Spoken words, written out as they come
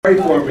Pray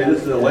for me.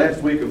 This is the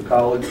last week of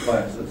college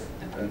classes,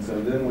 and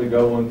so then we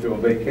go into a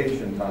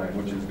vacation time,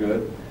 which is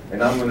good.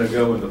 And I'm going to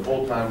go into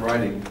full-time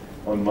writing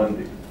on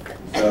Monday.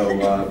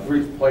 So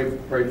please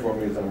pray for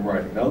me as I'm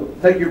writing. Now,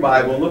 take your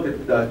Bible and look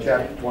at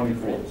chapter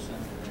 24.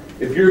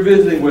 If you're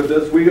visiting with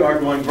us, we are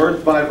going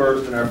verse by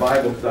verse in our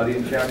Bible study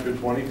in chapter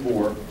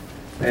 24.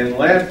 And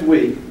last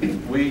week,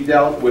 we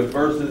dealt with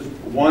verses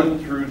 1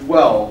 through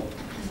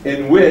 12,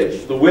 in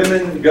which the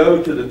women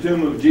go to the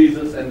tomb of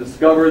Jesus and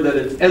discover that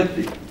it's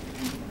empty.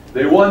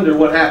 They wonder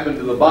what happened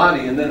to the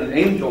body, and then an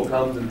angel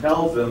comes and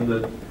tells them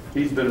that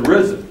he's been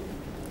risen,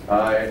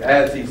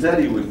 as he said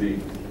he would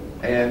be.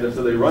 And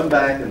so they run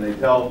back and they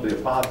tell the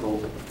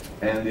apostles,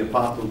 and the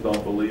apostles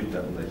don't believe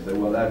them. They say,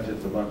 well, that's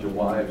just a bunch of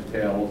wives'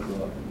 tales.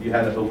 You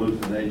had a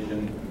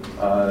hallucination.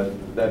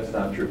 That's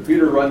not true.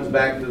 Peter runs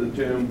back to the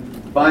tomb,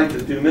 finds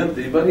the tomb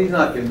empty, but he's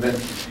not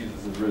convinced that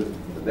Jesus is risen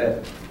from the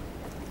dead.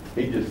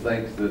 He just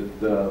thinks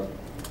that the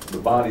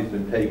body's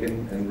been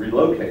taken and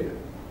relocated.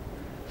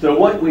 So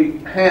what we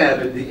have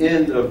at the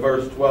end of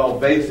verse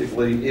 12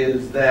 basically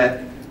is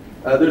that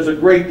there's a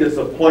great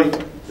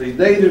disappointment. See,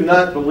 they do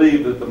not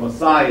believe that the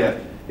Messiah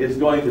is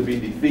going to be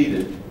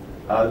defeated.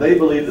 They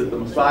believe that the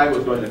Messiah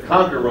was going to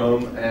conquer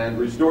Rome and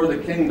restore the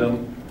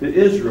kingdom to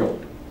Israel.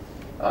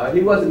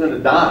 He wasn't going to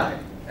die,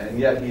 and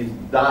yet he's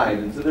died,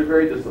 and so they're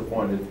very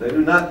disappointed. They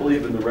do not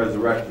believe in the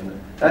resurrection.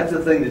 That's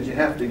the thing that you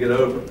have to get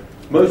over.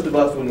 Most of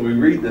us, when we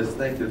read this,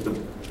 think that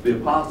the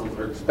apostles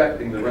are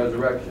expecting the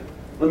resurrection.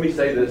 Let me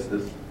say this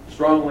as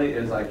strongly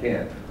as I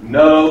can.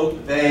 No,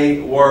 they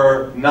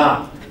were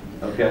not.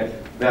 Okay?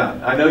 Now,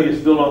 I know you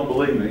still don't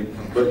believe me,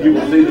 but you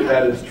will see that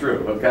that is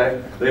true.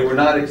 Okay? They were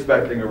not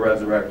expecting a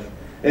resurrection.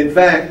 In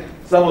fact,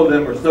 some of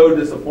them are so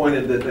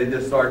disappointed that they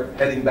just start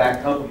heading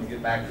back home to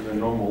get back to their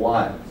normal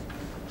lives.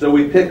 So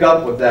we pick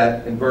up with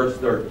that in verse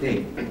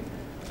 13.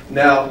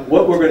 Now,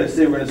 what we're going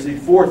to see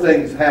four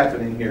things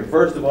happening here.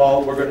 First of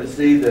all, we're going to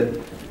see that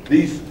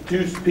these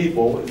two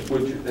people, and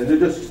they're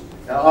just,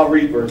 I'll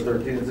read verse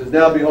 13. It says,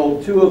 now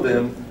behold, two of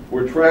them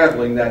were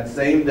traveling that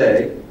same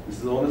day, this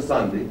is on a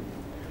Sunday,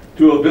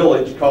 to a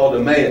village called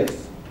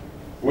Emmaus,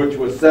 which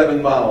was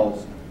 7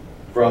 miles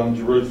from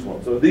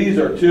Jerusalem. So these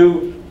are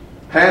two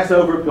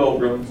Passover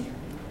pilgrims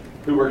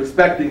who were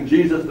expecting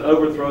Jesus to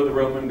overthrow the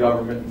Roman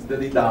government.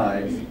 Instead he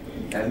dies,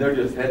 and they're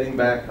just heading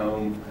back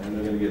home, and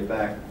they're going to get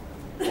back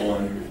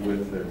on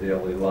with their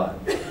daily life.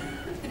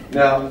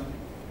 Now,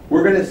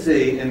 we're going to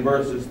see in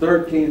verses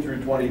 13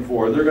 through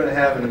 24, they're going to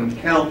have an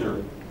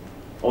encounter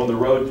on the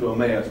road to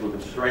Emmaus with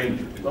a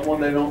stranger,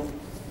 someone they don't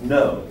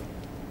know.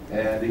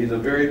 And he's a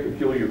very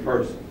peculiar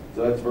person.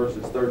 So that's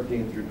verses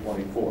 13 through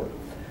 24.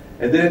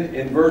 And then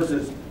in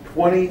verses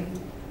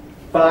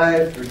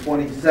 25 through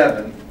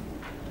 27,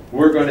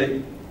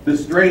 the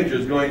stranger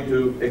is going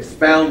to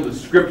expound the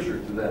scripture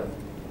to them.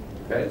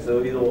 Okay,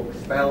 so he'll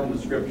expound the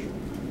scripture.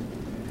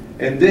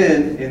 And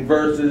then in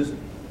verses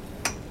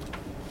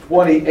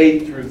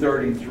 28 through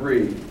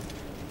 33,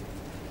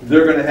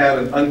 they're going to have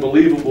an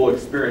unbelievable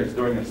experience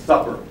during a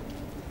supper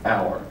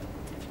hour.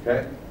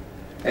 Okay?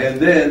 And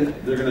then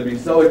they're going to be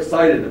so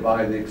excited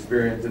by the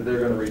experience that they're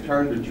going to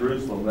return to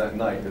Jerusalem that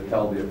night to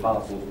tell the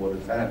apostles what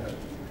has happened.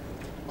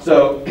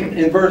 So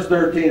in verse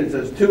 13 it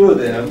says, two of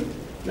them.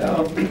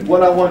 Now,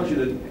 what I want you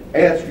to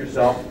ask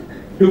yourself,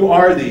 who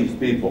are these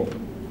people?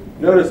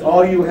 Notice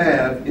all you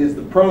have is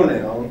the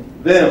pronoun,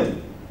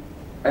 them,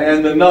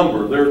 and the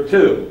number. There are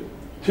two.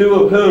 Two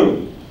of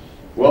whom?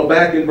 Well,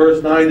 back in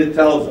verse 9 it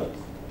tells us.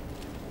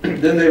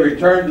 Then they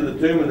returned to the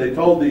tomb and they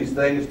told these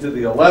things to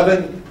the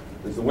 11.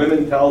 As the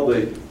women tell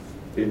the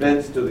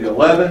events to the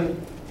 11,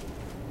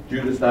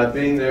 Judas not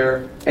being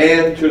there,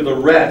 and to the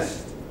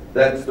rest.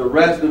 That's the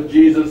rest of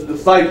Jesus'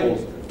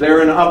 disciples.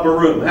 They're in an upper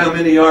room. How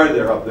many are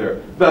there up there?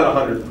 About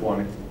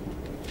 120.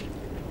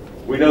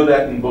 We know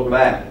that in the book of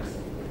Acts.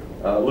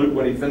 Luke,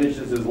 when he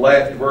finishes his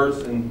last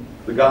verse in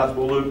the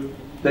Gospel of Luke,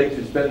 takes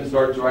his pen and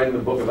starts writing the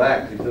book of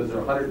Acts. He says there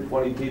are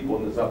 120 people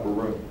in this upper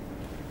room.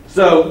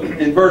 So,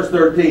 in verse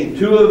 13,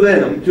 two of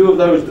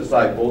those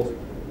disciples,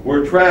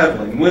 were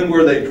traveling. When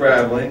were they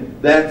traveling?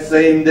 That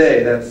same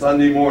day, that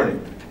Sunday morning.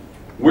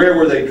 Where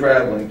were they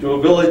traveling? To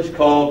a village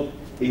called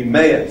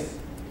Emmaus,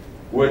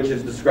 which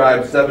is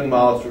described 7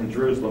 miles from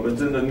Jerusalem.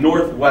 It's in the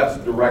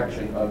northwest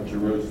direction of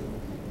Jerusalem.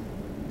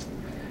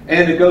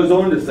 And it goes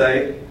on to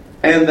say,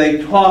 and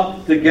they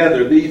talked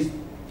together. These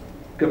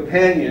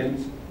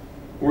companions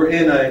were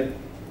in a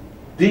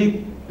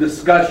deep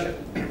discussion.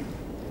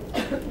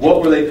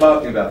 What were they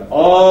talking about?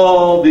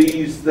 All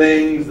these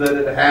things that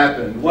had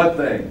happened. What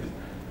things?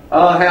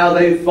 How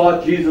they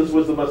thought Jesus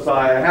was the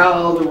Messiah.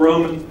 How the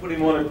Romans put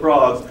him on a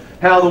cross.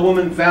 How the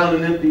woman found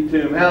an empty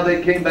tomb. How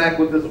they came back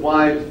with this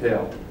wives'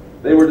 tale.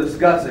 They were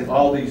discussing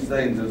all these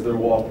things as they're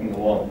walking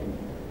along.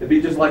 It'd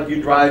be just like you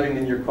driving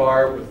in your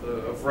car with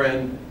a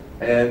friend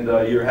and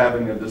you're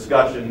having a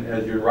discussion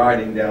as you're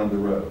riding down the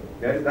road.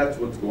 Okay? That's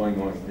what's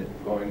going on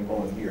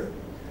here.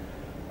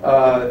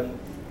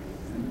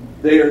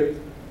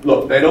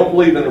 They don't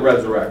believe in the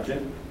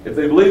resurrection. If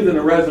they believed in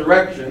the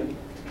resurrection,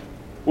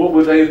 what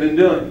would they have been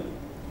doing?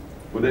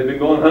 Would they have been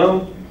going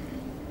home?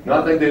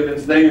 No, I think they've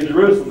been staying in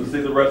Jerusalem to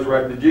see the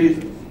resurrected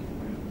Jesus.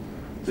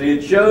 See,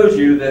 it shows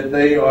you that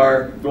they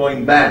are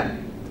going back.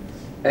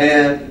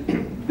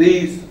 And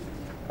these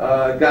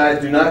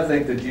guys do not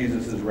think that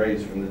Jesus is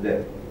raised from the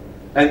dead.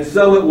 And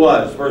so it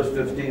was, verse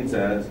 15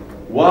 says,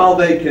 while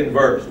they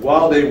conversed,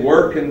 while they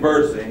were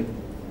conversing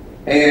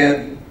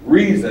and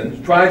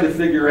reasoned, tried to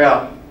figure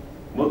out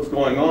what's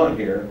going on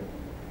here,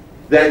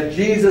 that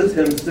Jesus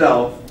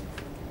himself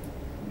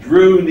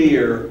drew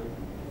near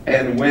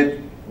and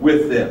went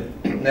with them.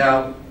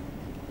 Now,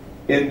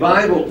 in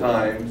Bible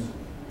times,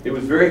 it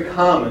was very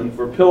common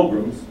for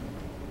pilgrims,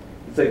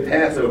 say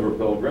Passover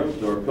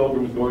pilgrims or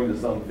pilgrims going to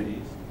some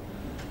feast,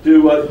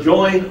 to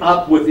join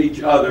up with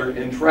each other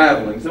in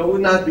traveling. So it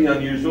would not be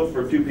unusual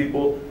for two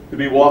people to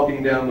be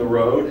walking down the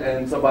road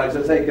and somebody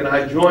says, hey, can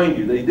I join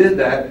you? They did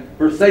that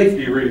for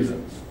safety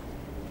reasons.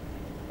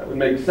 That would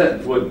make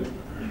sense, wouldn't it?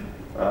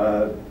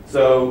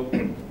 So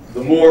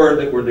the more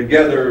that were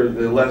together,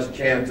 the less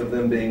chance of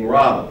them being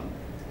robbed.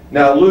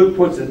 Now Luke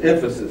puts an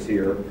emphasis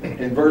here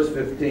in verse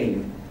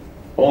 15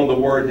 on the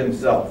word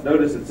himself.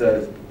 Notice it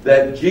says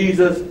that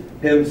Jesus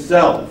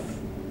himself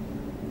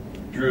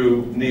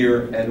drew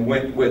near and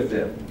went with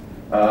them.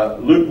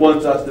 Luke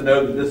wants us to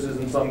know that this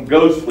isn't some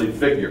ghostly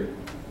figure.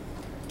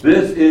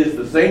 This is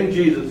the same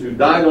Jesus who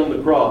died on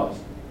the cross,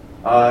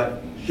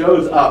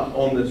 shows up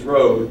on this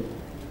road.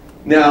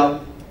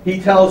 Now, he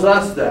tells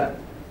us that.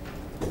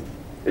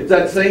 It's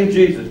that same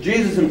Jesus.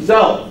 Jesus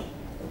himself,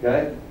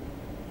 okay?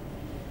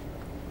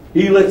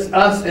 He lets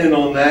us in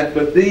on that,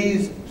 but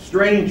these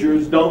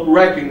strangers don't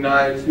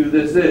recognize who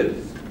this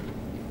is.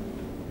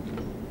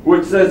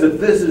 Which says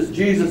if this is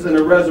Jesus in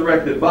a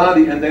resurrected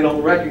body and they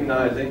don't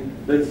recognize him,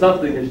 then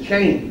something has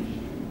changed.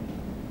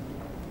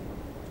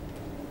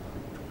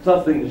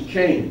 Something has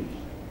changed.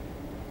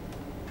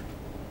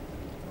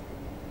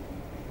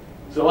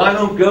 So I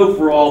don't go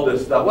for all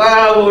this stuff.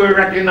 Well, will we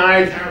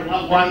recognize our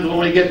loved ones when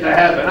we get to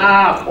heaven?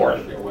 Of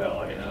course you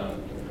will. You know.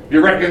 If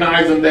you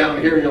recognize them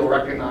down here, you'll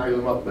recognize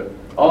them up there.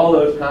 All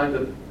those kinds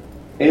of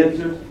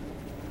answers.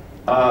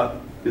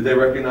 Did they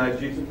recognize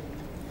Jesus?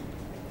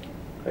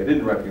 They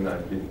didn't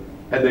recognize Jesus.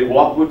 Had they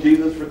walked with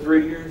Jesus for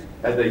 3 years?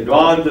 Had they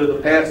gone to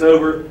the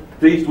Passover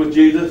feast with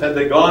Jesus? Had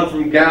they gone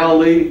from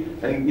Galilee?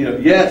 And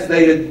yes,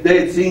 they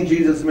had seen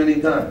Jesus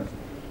many times.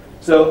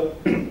 So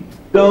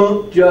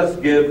don't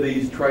just give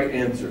these trite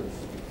answers.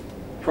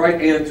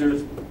 Trite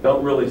answers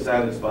don't really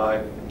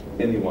satisfy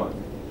anyone.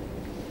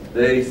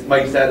 They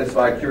might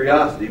satisfy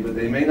curiosity, but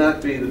they may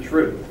not be the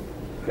truth.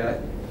 Okay?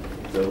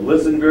 So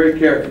listen very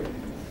carefully.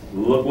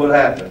 Look what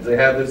happens. They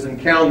have this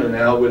encounter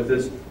now with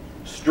this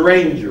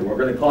stranger. We're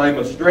going to call him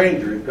a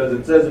stranger because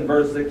it says in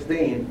verse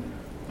 16,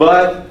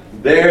 but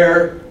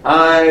their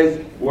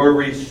eyes were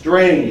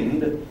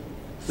restrained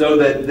so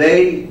that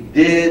they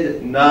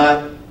did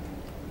not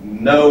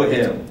know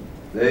him.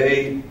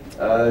 They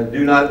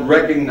do not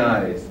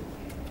recognize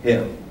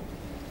him.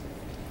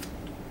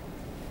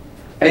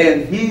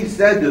 And he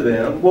said to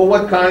them, well,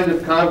 what kind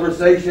of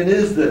conversation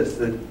is this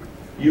that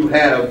you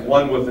have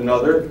one with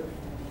another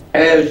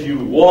as you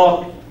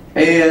walk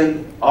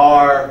and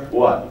are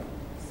what?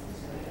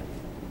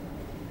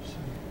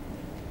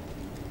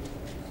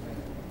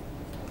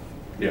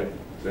 Yeah,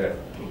 sad.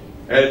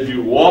 As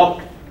you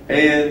walk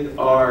and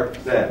are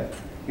sad.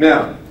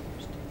 Now,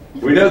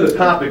 we know the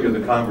topic of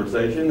the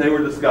conversation. They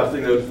were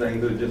discussing those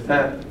things that had just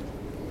happened.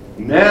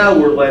 Now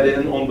we're let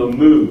in on the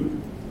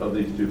mood of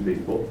these two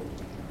people.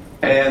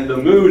 And the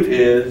mood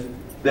is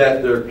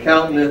that their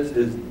countenance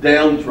is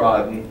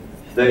downtrodden.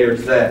 They are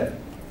sad.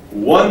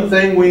 One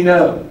thing we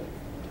know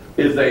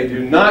is they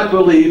do not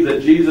believe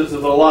that Jesus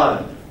is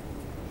alive.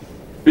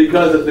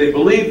 Because if they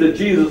believed that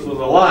Jesus was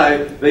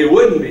alive, they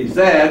wouldn't be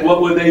sad.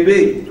 What would they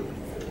be?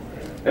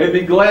 They'd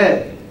be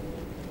glad.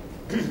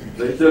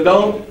 So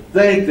don't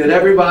think that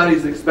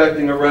everybody's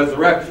expecting a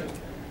resurrection.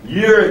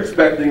 You're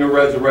expecting a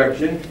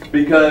resurrection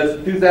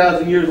because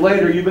 2,000 years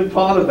later you've been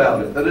taught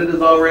about it, that it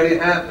has already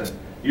happened.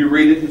 You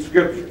read it in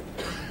Scripture.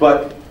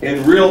 But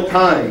in real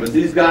time, as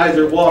these guys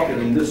are walking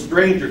and this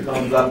stranger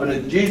comes up and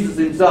it's Jesus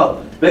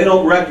himself, they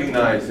don't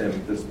recognize him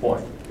at this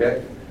point.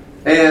 Okay?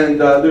 And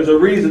there's a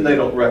reason they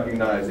don't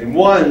recognize him.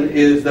 One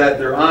is that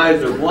their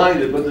eyes are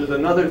blinded, but there's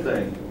another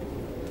thing.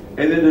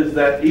 And it is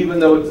that even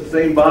though it's the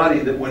same body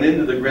that went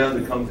into the ground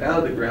that comes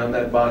out of the ground,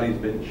 that body's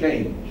been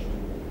changed.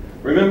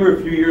 Remember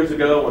a few years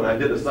ago when I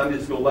did a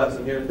Sunday school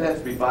lesson here? It has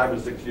to be 5 or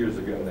 6 years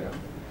ago now.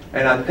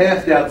 And I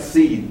passed out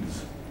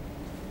seeds.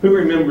 Who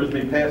remembers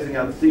me passing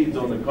out seeds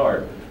on the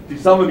cart? See,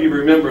 some of you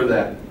remember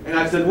that. And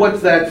I said,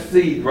 what's that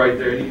seed right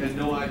there? And he had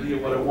no idea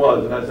what it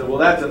was. And I said, well,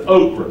 that's an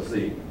okra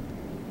seed.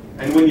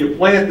 And when you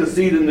plant the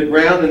seed in the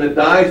ground and it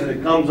dies and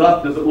it comes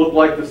up, does it look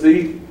like the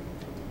seed?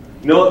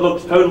 No, it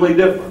looks totally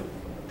different.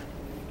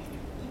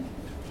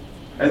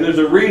 And there's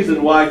a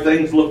reason why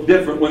things look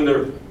different when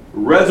they're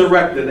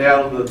resurrected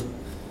out of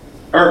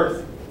the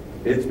earth.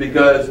 It's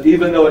because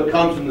even though it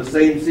comes from the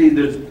same seed,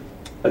 there's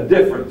a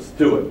difference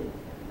to it.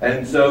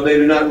 And so they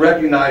do not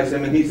recognize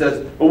him. And he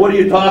says, well, what are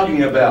you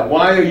talking about?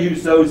 Why are you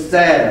so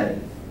sad?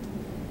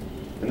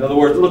 In other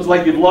words, it looks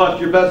like you've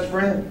lost your best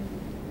friend.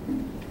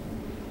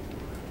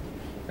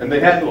 And they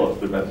had lost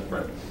their best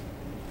friend.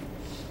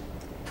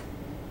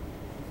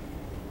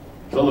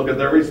 So look at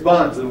their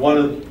response. And one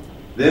of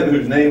them,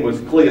 whose name was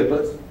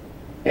Cleopas,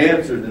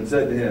 answered and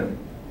said to him,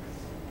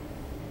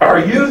 "Are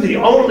you the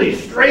only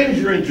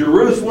stranger in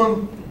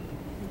Jerusalem?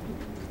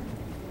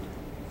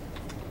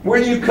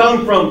 Where do you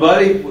come from,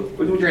 buddy?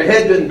 With your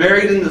head been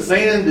buried in the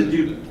sand?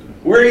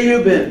 Where have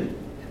you been?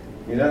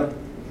 You know?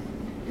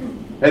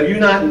 Have you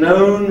not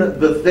known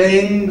the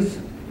things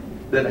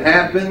that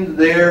happened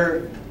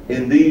there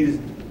in these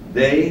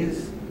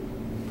days?"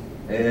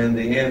 And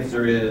the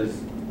answer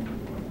is,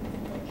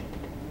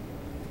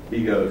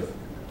 he goes,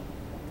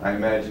 I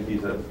imagine he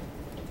says,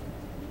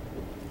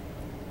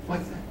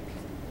 "What's that?"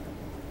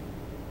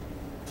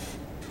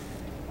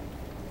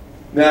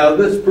 Now,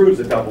 this proves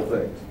a couple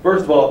things.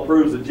 First of all, it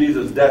proves that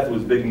Jesus' death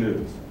was big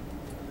news.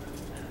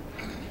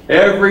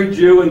 Every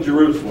Jew in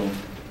Jerusalem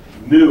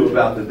knew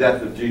about the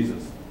death of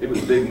Jesus. It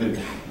was big news.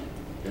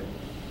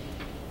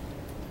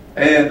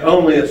 And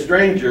only a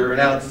stranger, an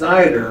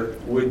outsider,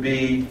 would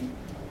be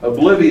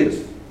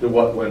oblivious to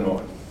what went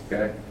on.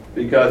 Okay?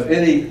 Because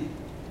any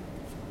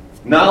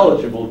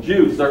knowledgeable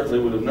Jew certainly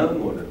would have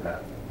known what had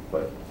happened.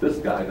 But this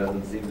guy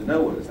doesn't seem to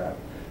know what has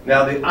happened.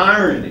 Now, the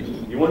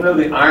irony. You want to know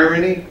the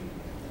irony?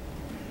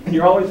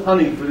 You're always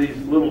hunting for these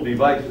little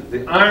devices.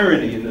 The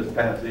irony in this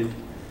passage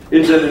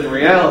is that in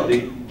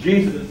reality,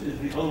 Jesus is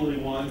the only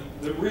one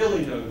that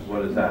really knows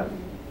what has happened.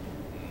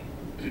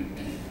 Did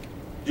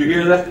you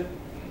hear that?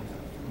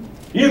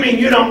 You mean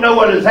you don't know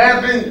what has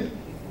happened?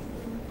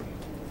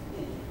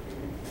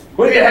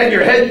 Well, you had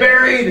your head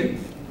buried?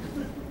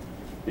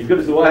 You could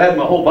have said, well, I had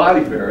my whole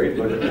body buried.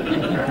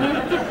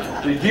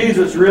 But see,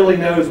 Jesus really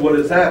knows what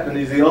has happened.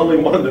 He's the only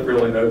one that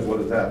really knows what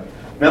has happened.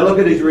 Now look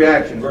at his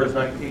reaction, verse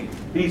 19.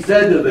 He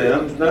said to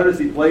them, notice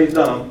he plays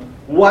dumb,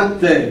 "What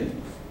things?"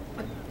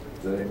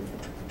 See?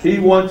 He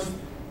wants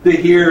to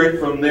hear it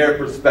from their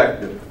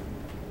perspective.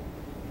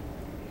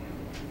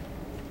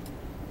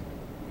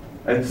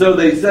 And so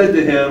they said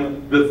to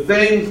him, "The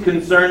things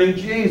concerning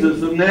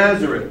Jesus of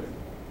Nazareth,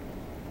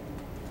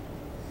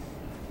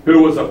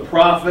 who was a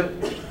prophet,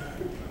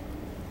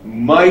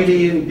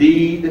 mighty in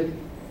deed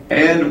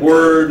and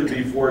word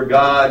before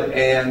God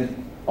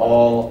and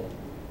all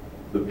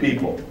the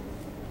people."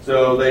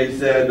 So they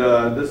said,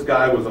 this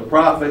guy was a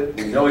prophet.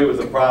 We know he was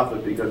a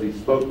prophet because he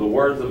spoke the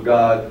words of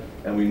God,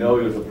 and we know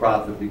he was a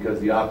prophet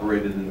because he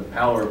operated in the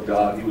power of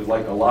God. He was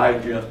like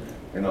Elijah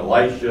and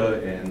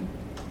Elisha and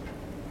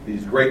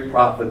these great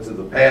prophets of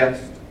the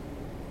past.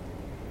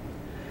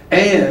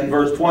 And,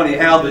 verse 20,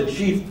 how the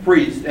chief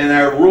priests and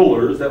our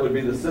rulers, that would be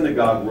the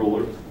synagogue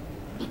rulers,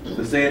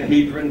 the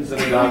Sanhedrin,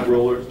 synagogue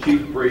rulers,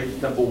 chief priests,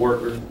 temple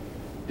workers,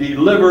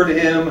 delivered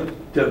him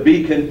to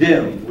be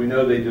condemned. We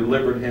know they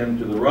delivered him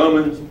to the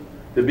Romans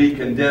to be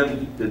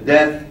condemned to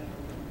death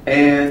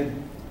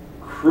and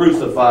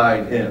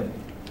crucified him.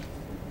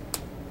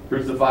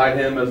 Crucified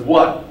him as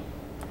what?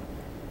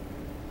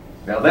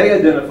 Now they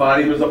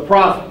identified him as a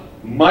prophet,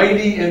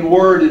 mighty in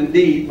word and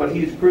deed, but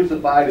he's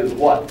crucified as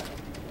what?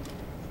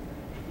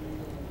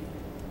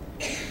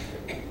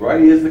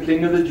 Right? He is the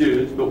King of the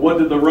Jews, but what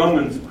did the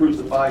Romans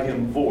crucify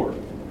him for?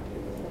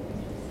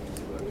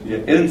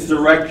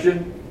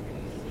 Insurrection.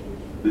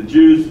 The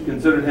Jews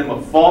considered him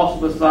a false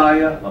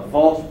Messiah, a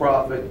false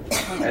prophet,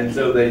 and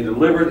so they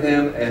delivered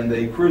him and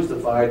they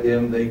crucified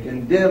him, they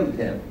condemned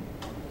him.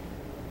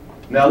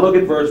 Now look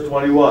at verse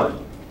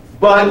 21.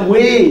 But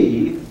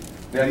we,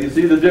 now you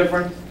see the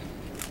difference?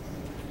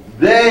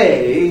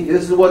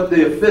 This is what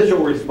the official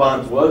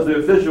response was. The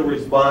official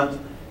response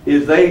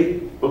is they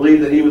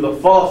believed that he was a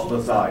false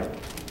Messiah.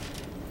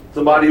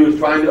 Somebody who was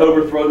trying to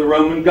overthrow the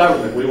Roman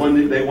government.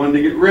 They wanted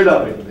to get rid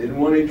of him. They didn't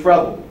want any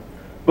trouble.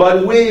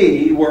 But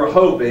we were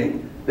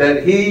hoping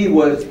that he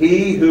was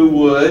he who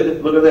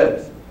would, look at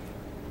this,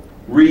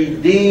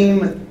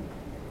 redeem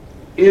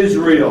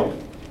Israel.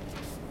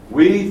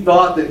 We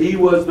thought that he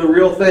was the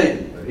real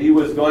thing. That he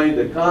was going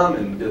to come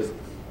and just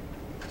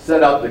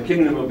set up the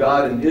kingdom of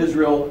God in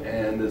Israel,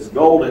 and this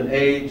golden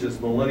age, this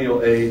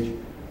millennial age,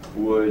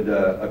 would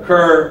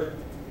occur.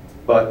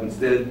 But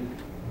instead,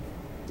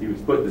 he was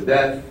put to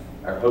death.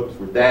 Our hopes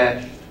were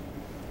dashed.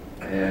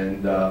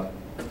 And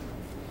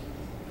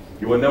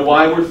you want to know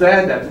why we're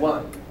sad? That's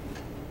why.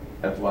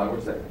 That's why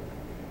we're sad.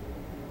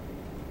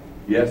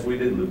 Yes, we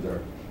did lose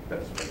our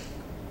best friend.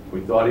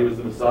 We thought he was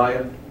the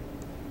Messiah.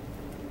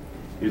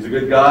 He's a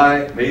good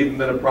guy, may even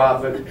been a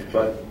prophet,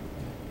 but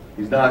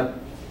he's not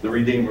the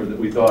Redeemer that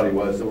we thought he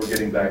was, so we're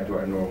getting back to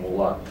our normal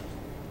lives.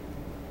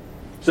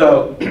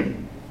 So,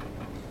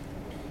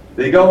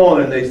 they go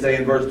on and they say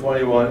in verse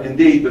 21,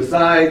 indeed,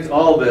 besides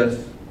all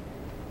this,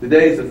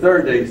 today is the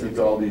third day since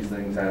all these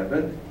things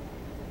happened.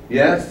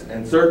 Yes,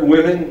 and certain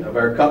women of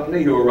our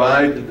company who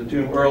arrived at the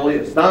tomb early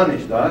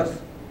astonished us.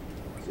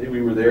 See,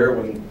 we were there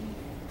when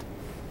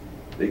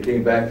they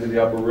came back to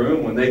the upper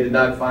room. When they did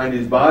not find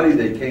his body,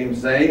 they came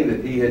saying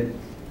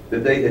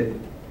that they had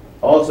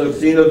also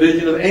seen a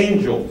vision of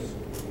angels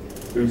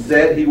who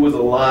said he was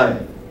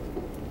alive.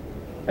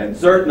 And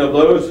certain of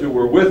those who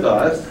were with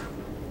us,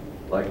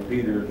 like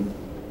Peter and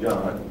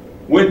John,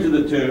 went to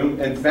the tomb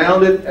and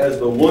found it as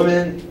the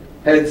woman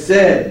had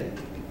said.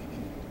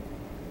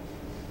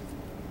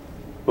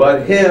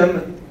 But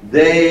him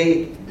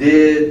they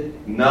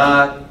did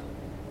not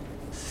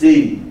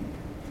see.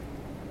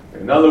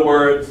 In other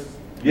words,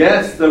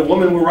 yes, the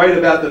women were right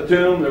about the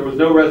tomb. There was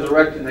no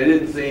resurrection. They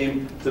didn't see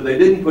him, so they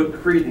didn't put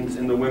credence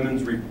in the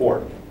women's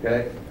report.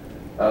 Okay,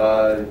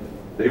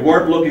 they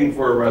weren't looking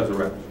for a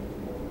resurrection.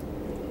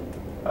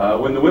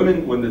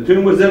 When the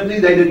tomb was empty,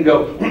 they didn't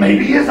go,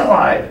 maybe he is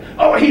alive.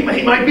 Oh, he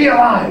might be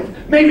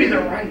alive. Maybe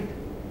they're right.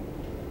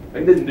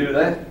 They didn't do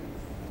that.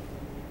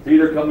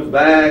 Peter comes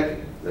back,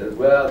 says,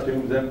 well,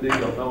 tomb's empty,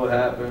 don't know what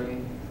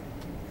happened.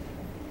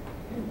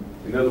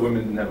 You know the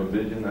women didn't have a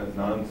vision. That's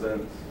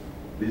nonsense.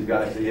 These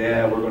guys say,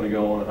 yeah, we're going to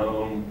go on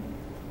home.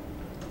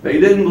 They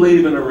didn't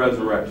believe in a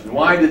resurrection.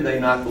 Why did they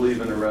not believe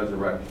in a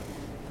resurrection?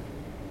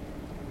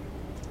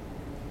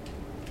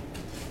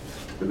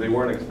 Because they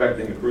weren't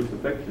expecting a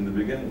crucifixion to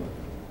begin with.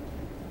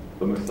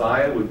 The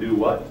Messiah would do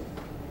what?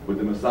 Would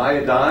the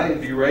Messiah die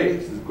and be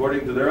raised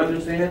according to their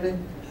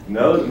understanding?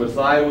 No, the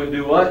Messiah would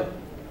do what?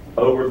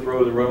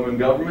 Overthrow the Roman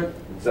government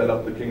and set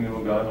up the kingdom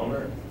of God on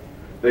earth.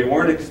 They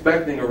weren't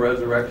expecting a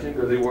resurrection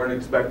because they weren't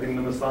expecting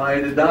the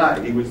Messiah to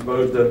die. He was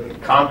supposed to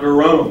conquer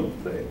Rome.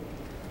 See?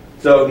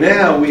 So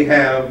now we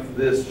have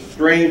this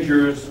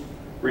stranger's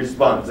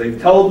response.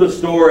 They've told the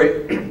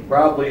story,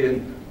 probably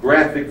in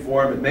graphic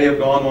form. It may have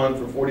gone on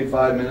for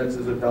 45 minutes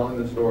as they're telling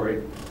the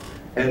story.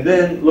 And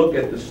then look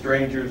at the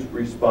stranger's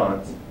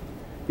response.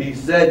 He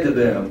said to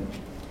them,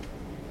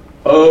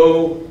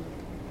 O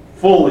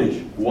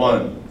foolish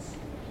ones,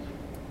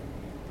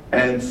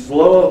 and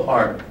slow of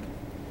heart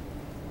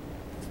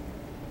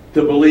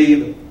to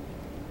believe.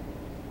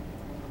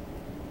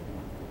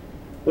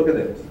 Look at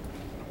this.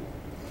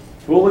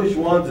 Foolish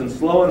ones and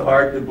slow in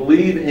heart to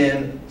believe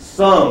in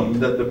some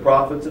that the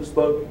prophets have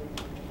spoken.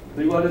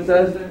 See what it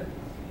says there?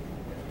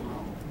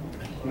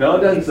 No,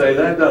 it doesn't say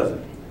that, does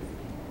it?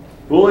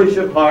 Foolish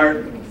of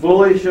heart,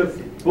 foolish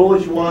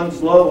ones,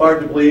 slow of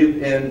heart to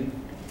believe in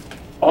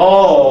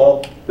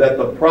all that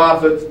the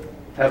prophets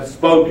have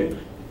spoken.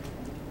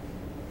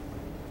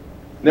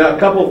 Now, a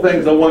couple of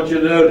things I want you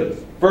to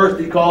notice. First,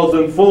 he calls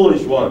them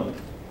foolish ones.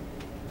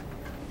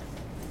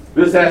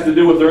 This has to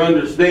do with their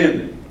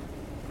understanding.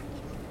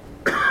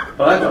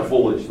 Well, that's a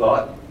foolish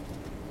thought.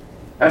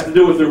 Has to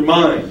do with their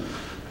mind.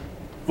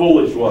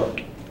 Foolish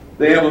ones.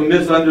 They have a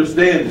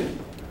misunderstanding.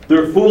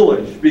 They're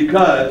foolish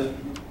because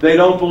they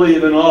don't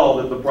believe in all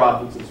that the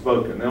prophets have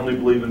spoken. They only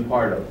believe in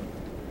part of it.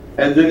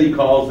 And then he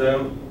calls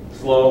them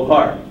slow of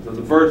heart. So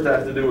the first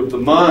has to do with the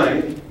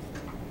mind.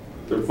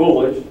 They're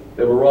foolish.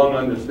 They have a wrong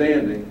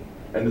understanding.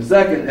 And the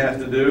second has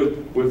to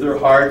do with their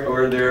heart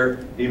or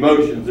their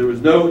emotions.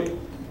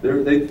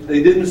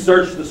 They didn't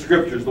search the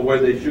scriptures the way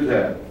they should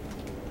have.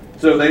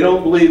 So they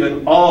don't believe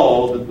in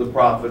all that the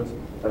prophets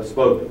have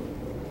spoken.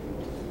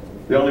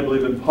 They only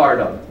believe in part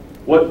of it.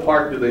 What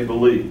part do they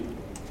believe?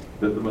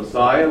 That the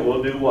Messiah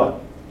will do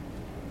what?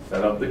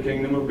 Set up the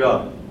kingdom of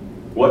God.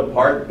 What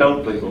part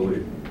don't they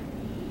believe?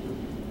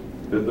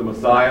 That the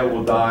Messiah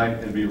will die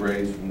and be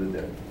raised from the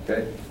dead.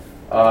 Okay?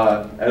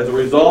 As a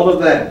result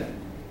of that,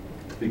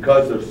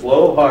 because they're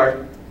slow of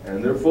heart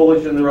and they're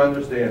foolish in their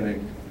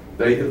understanding,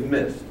 they have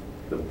missed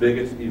the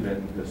biggest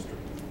event in history.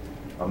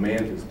 A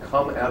man has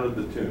come out of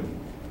the tomb,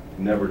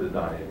 never to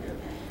die again.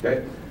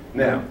 Okay?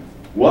 Now,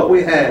 what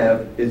we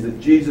have is that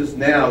Jesus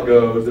now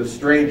goes, the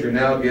stranger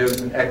now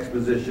gives an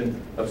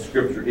exposition of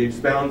Scripture. He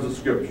expounds the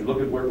Scripture.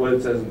 Look at what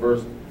it says in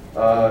verse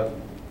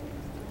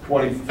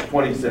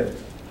 26.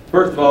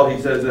 First of all,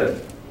 he says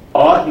this,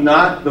 ought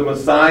not the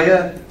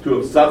Messiah to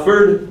have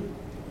suffered?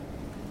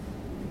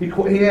 He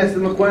asked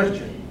them a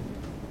question.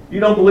 You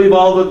don't believe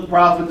all that the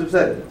prophets have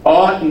said.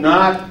 Ought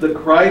not the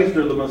Christ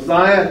or the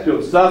Messiah to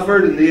have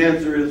suffered? And the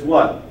answer is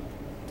what?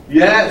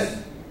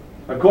 Yes.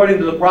 According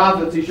to the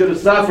prophets, he should have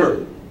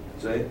suffered.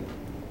 See?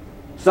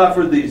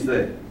 Suffered these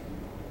things.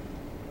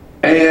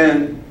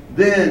 And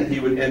then he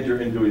would enter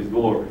into his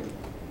glory.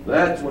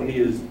 That's when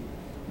he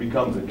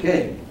becomes a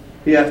king.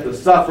 He has to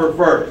suffer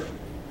first.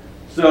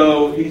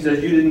 So he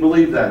says, you didn't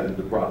believe that in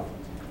the prophets.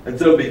 And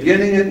so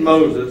beginning at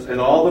Moses and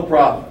all the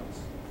prophets.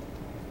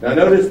 Now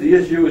notice the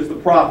issue is the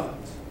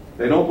prophets.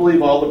 They don't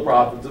believe all the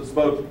prophets have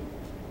spoken.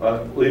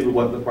 Believe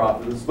what the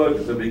prophets have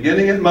spoken. So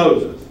beginning at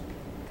Moses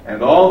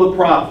and all the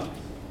prophets.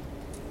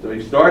 So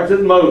he starts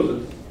at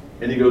Moses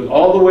and he goes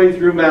all the way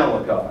through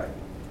Malachi.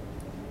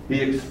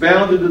 He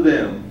expounded to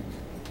them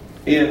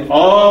in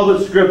all the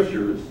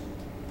scriptures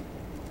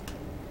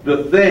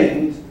the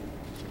things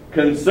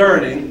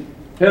concerning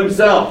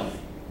himself.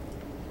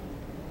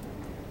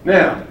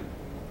 Now,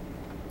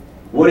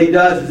 what he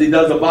does is he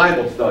does a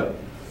Bible study.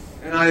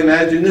 And I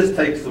imagine this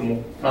takes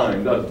some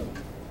time, doesn't it?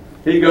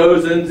 He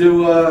goes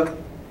into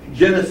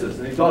Genesis,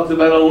 and he talks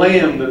about a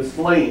lamb that's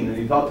slain, and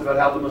he talks about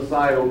how the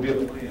Messiah will be a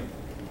lamb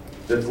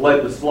that's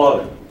led to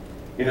slaughter.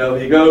 You know,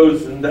 he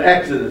goes into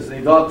Exodus, and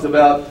he talks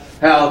about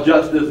how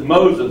just as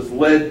Moses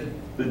led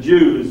the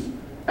Jews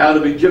out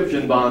of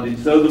Egyptian bondage,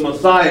 so the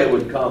Messiah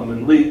would come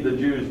and lead the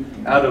Jews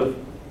out of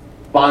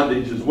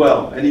bondage as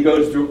well. And he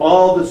goes through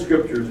all the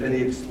scriptures and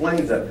he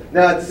explains that.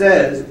 Now it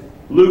says,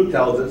 Luke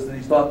tells us that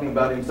he's talking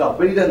about himself,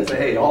 but he doesn't say,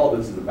 hey, all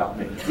this is about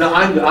me. No,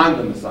 I'm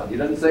the Messiah. He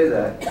doesn't say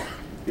that.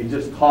 He's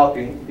just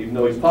talking, even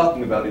though he's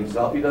talking about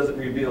himself, he doesn't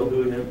reveal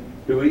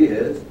who he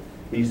is.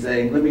 He's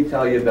saying, let me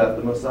tell you about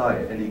the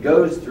Messiah. And he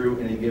goes through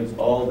and he gives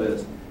all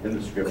this in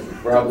the scripture.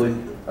 Probably,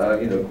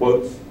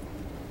 quotes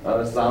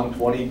Psalm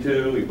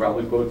 22. He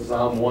probably quotes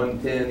Psalm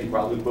 110. He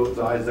probably quotes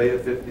Isaiah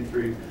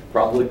 53.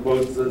 Probably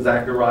quotes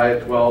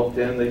Zechariah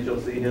 12:10. They shall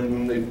see him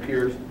whom they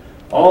pierced.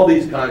 All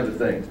these kinds of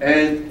things.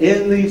 And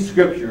in these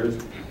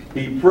scriptures,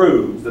 he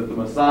proves that the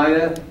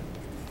Messiah,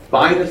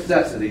 by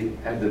necessity,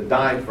 had to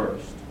die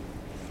first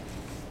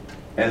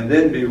and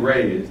then be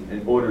raised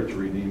in order to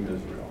redeem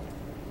Israel.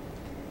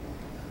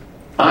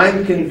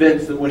 I'm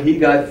convinced that when he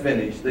got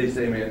finished, they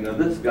say, man, now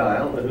this guy, I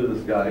don't know who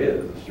this guy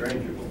is, a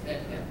stranger.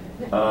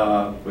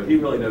 But he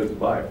really knows the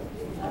Bible.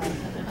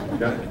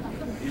 Okay?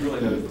 He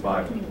really knows the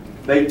Bible.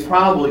 They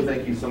probably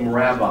think he's some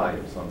rabbi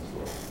of some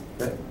sort.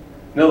 Okay?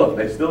 No, look,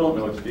 they still don't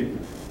know it's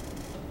Jesus.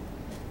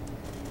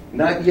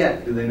 Not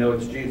yet do they know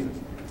it's Jesus.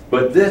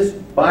 But this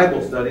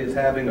Bible study is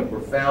having a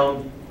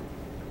profound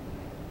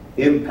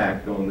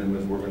impact on them,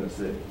 as we're going to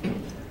see.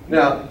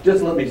 Now,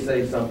 just let me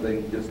say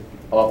something just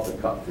off the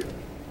cuff here.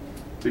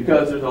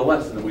 Because there's a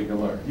lesson that we can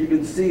learn. You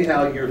can see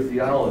how your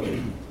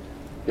theology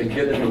can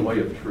get in the way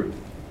of truth.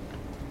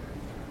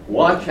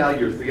 Watch how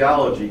your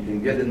theology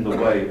can get in the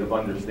way of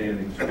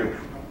understanding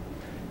Scripture.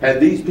 Had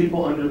these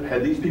people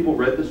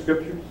read the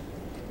Scriptures?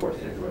 Of course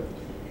they read them.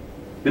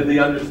 Did they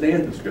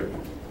understand the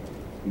Scriptures?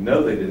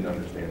 No, they didn't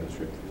understand the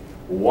Scriptures.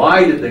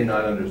 Why did they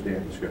not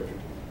understand the Scriptures?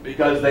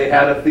 Because they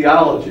had a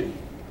theology.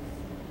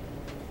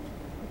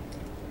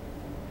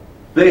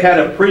 They had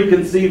a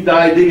preconceived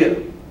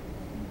idea.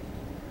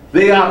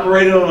 They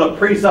operated on a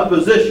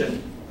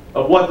presupposition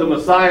of what the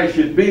Messiah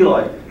should be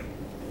like.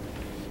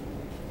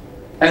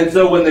 And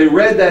so when they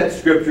read that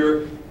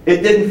scripture,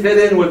 it didn't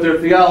fit in with their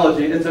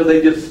theology, and so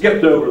they just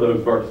skipped over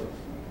those verses.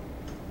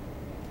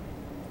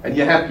 And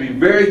you have to be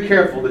very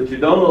careful that you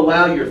don't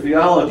allow your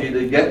theology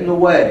to get in the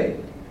way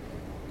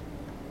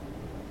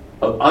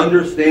of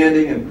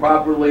understanding and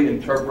properly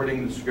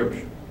interpreting the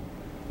scripture.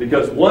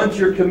 Because once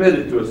you're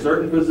committed to a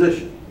certain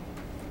position,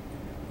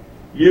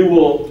 you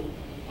will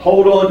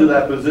hold on to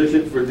that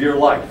position for dear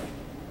life.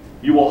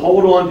 You will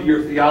hold on to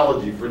your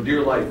theology for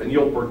dear life, and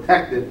you'll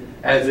protect it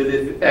as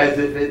if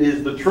it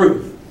is the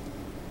truth.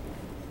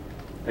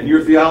 And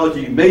your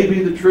theology may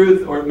be the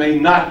truth or it may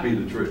not be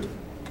the truth.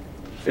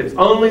 It's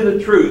only the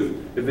truth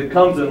if it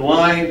comes in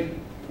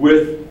line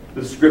with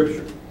the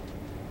Scripture.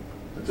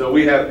 And so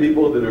we have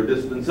people that are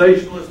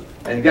dispensationalists,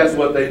 and guess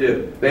what they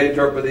do? They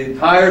interpret the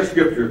entire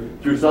Scripture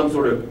through some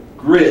sort of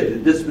grid,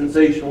 a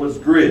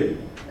dispensationalist grid.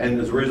 And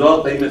as a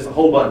result, they miss a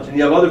whole bunch. And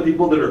you have other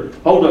people that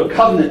hold a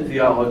covenant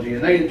theology,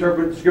 and they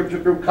interpret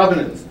Scripture through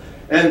covenants.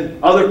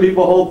 And other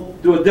people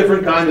hold to a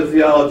different kind of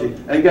theology.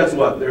 And guess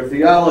what? Their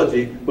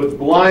theology puts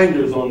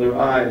blinders on their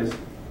eyes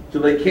so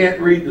they can't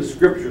read the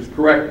Scriptures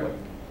correctly.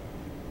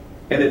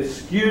 And it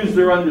skews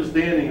their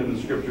understanding of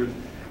the Scriptures,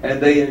 and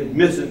they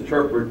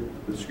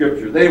misinterpret the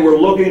Scripture. They were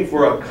looking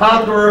for a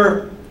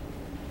conqueror,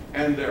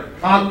 and their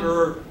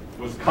conqueror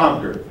was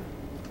conquered.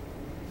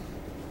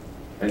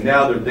 And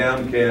now they're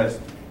downcast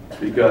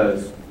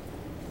because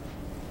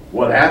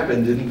what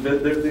happened didn't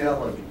fit their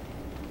theology.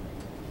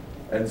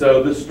 And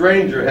so the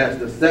stranger has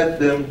to set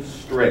them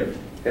straight.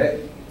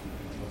 Okay?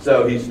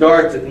 So he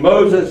starts at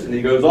Moses and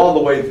he goes all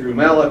the way through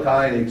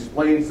Malachi and he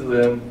explains to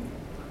them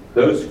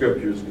those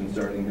scriptures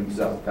concerning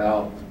himself.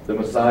 How the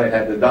Messiah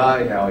had to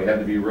die, how he had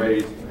to be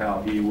raised, and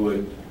how he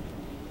would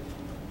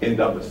end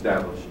up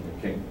establishing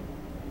the kingdom.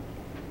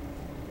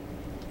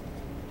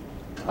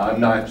 I'm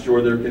not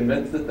sure they're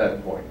convinced at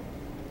that point.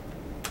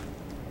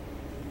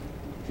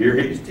 Here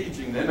he's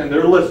teaching them, and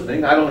they're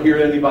listening. I don't hear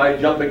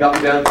anybody jumping up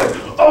and down and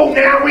saying, oh,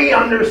 now we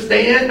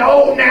understand.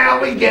 Oh, now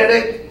we get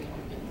it.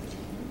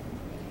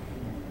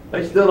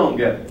 They still don't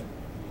get it.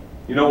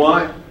 You know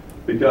why?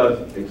 Because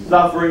a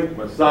suffering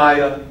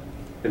Messiah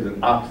is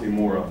an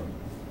oxymoron.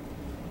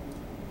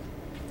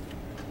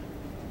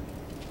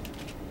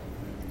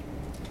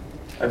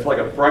 That's like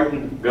a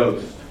frightened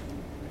ghost.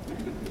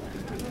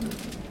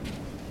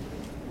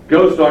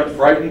 Ghosts aren't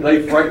frightened,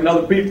 they frighten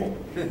other people.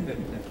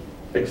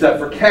 Except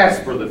for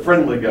Casper, the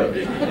friendly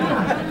ghost.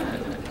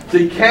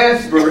 See,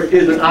 Casper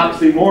is an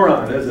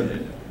oxymoron, isn't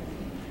it?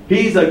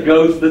 He's a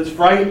ghost that's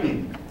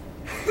frightened.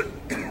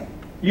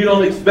 You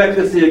don't expect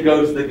to see a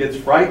ghost that gets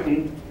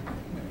frightened.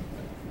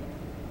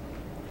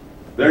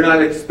 They're not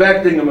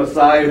expecting a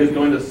Messiah who's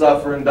going to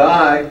suffer and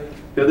die.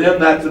 To them,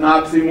 that's an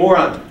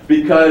oxymoron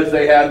because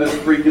they have this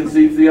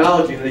preconceived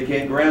theology and they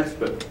can't grasp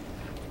it.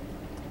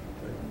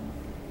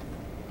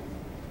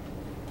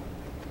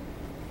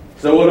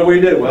 So what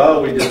do?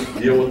 Well, we just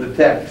deal with the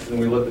text and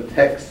we let the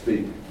text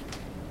speak.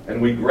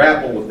 And we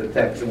grapple with the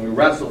text and we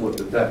wrestle with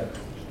the text.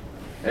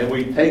 And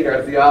we take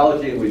our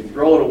theology and we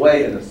throw it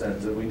away in a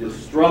sense. And we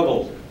just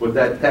struggle with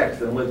that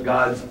text and let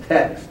God's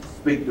text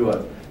speak to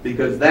us.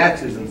 Because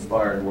that's His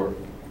inspired word.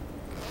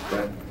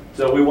 Okay?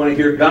 So we want to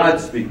hear God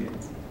speaking,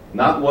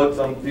 not what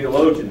some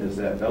theologian has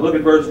said. Now look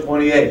at verse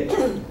 28.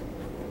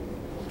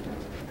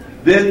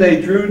 Then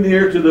they drew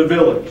near to the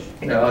village.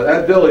 Now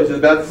that village is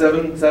about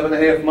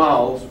 7.5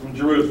 miles from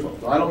Jerusalem.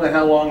 So I don't know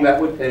how long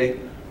that would take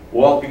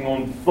walking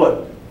on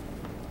foot.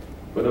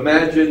 But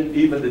imagine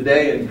even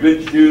today in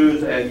good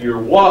shoes and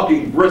you're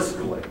walking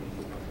briskly.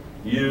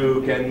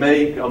 You can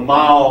make a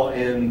mile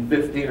in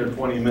 15 or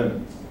 20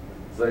 minutes.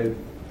 Say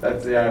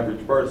that's the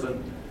average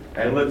person.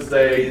 And let's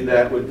say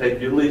that would take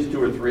you at least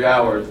 2 or 3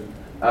 hours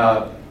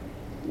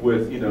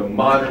with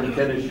modern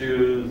tennis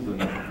shoes,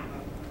 and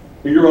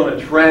you're on a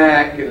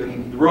track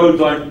and the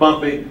roads aren't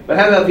bumpy. But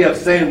how about if you have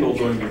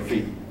sandals on your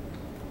feet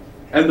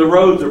and the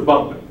roads are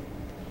bumping?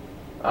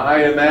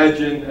 I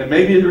imagine, and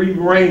maybe it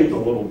even rains a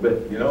little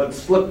bit, it's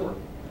slippery.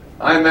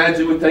 I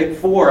imagine it would take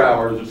 4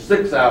 hours or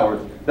 6 hours.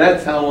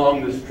 That's how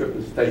long this trip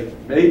is taking,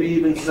 maybe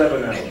even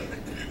 7 hours.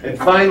 And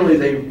finally,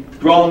 they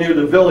draw near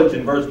the village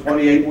in verse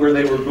 28 where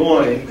they were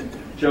going,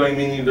 showing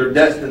meaning their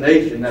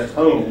destination, that's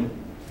home.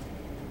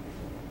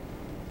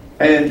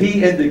 And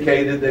he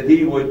indicated that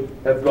he would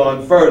have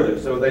gone further.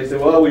 So they said,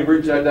 well, we've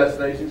reached our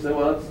destination. He said,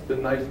 well, it's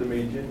been nice to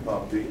meet you and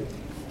talk to you.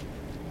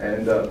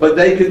 And but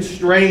they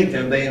constrained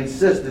him. They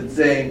insisted,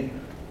 saying,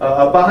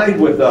 abide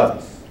with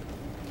us.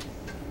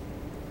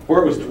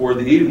 For it was toward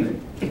the evening.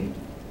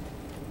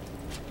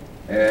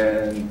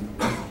 And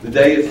the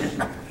day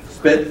is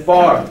spent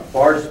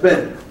far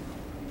spent.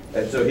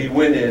 And so he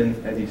went in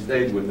and he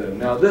stayed with them.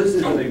 Now this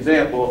is an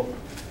example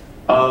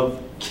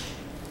of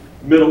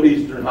Middle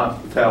Eastern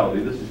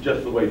hospitality. This is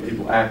just the way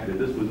people acted.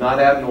 This was not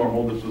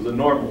abnormal. This was a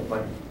normal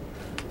thing.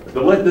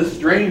 To let this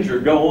stranger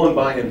go on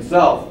by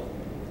himself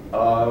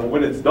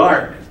when it's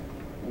dark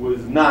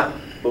was not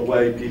the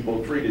way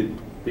people treated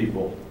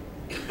people,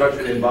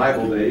 especially in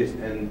Bible days,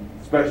 and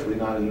especially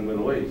not in the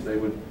Middle East. They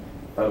would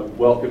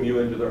welcome you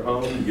into their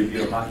home, give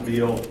you a hot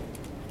meal,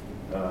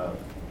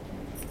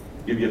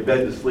 give you a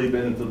bed to sleep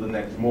in until the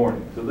next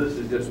morning. So this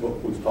is just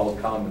what was called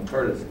common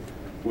courtesy.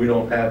 We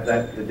don't have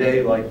that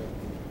today like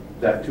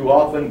that too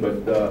often,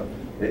 but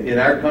in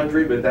our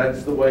country, but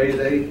that's the way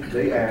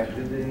they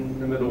acted in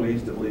the Middle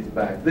East, at least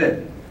back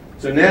then.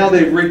 So now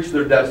they've reached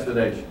their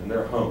destination, and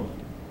they're home.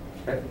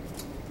 Okay?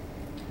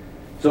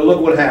 So look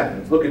what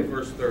happens. Look at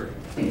verse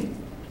 30.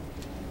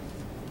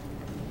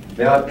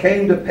 Now it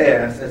came to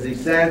pass, as he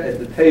sat at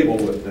the table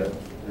with them,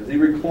 as he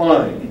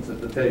reclines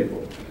at the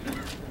table,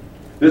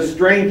 this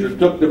stranger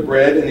took the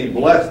bread, and he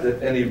blessed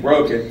it, and he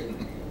broke it,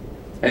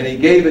 and he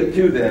gave it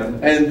to them,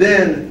 and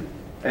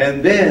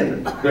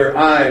then their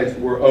eyes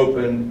were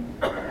opened,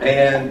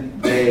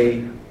 and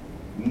they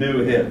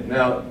knew him.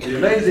 Now, the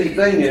amazing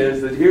thing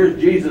is that here's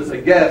Jesus, a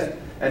guest,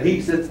 and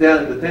he sits down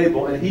at the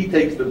table, and he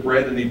takes the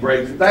bread, and he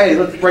breaks it. Hey,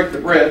 let's break the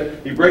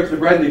bread. He breaks the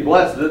bread, and he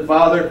blesses it.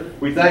 Father,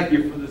 we thank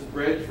you for this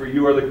bread, for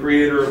you are the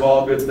creator of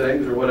all good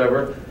things, or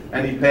whatever,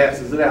 and he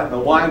passes it out.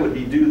 Now, why would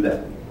he do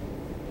that?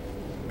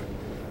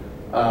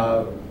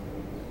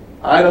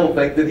 I don't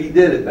think that he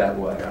did it that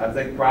way. I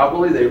think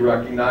probably they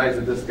recognized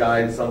that this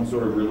guy is some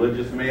sort of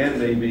religious man,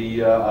 maybe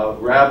a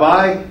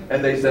rabbi,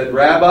 and they said,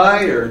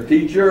 Rabbi or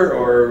teacher,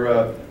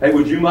 or hey,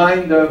 would you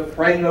mind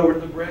praying over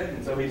the bread?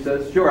 And so he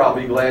says, sure, I'll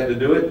be glad to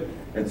do it.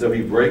 And so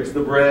he breaks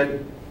the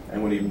bread,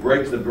 and when he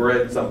breaks the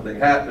bread, something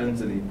happens,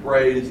 and he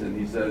prays, and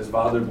he says,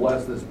 Father,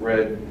 bless this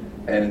bread.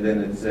 And then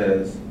it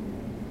says,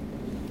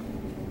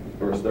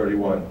 verse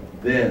 31,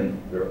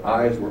 then their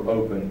eyes were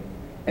opened,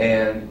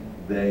 and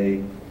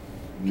they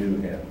knew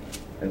him.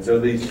 And so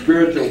these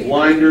spiritual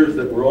blinders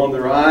that were on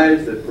their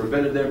eyes that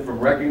prevented them from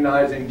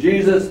recognizing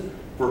Jesus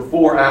for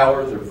 4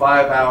 hours or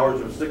 5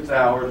 hours or 6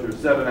 hours or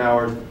 7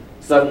 hours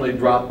suddenly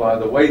dropped by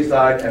the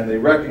wayside, and they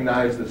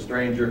recognized the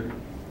stranger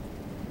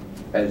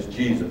as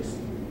Jesus.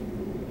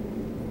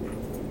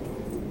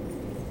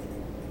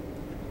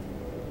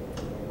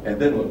 And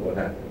then look what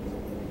happens.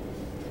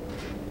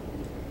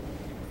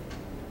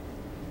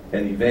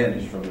 And he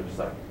vanished from their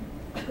sight.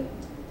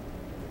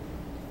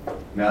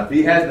 Now, if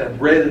he had that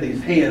bread in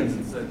his hands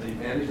and said he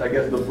vanished, I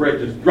guess the bread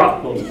just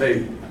dropped on the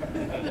table.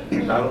 I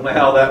don't know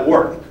how that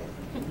worked.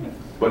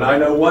 But I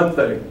know one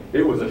thing.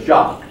 It was a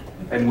shock.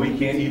 And we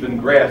can't even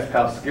grasp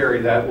how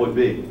scary that would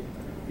be.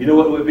 You know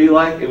what it would be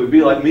like? It would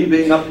be like me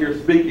being up here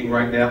speaking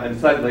right now, and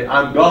suddenly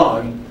I'm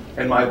gone,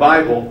 and my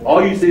Bible,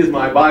 all you see is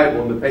my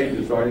Bible, and the page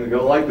is starting to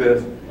go like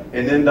this,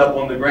 and end up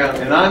on the ground.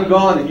 And I'm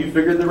gone, and you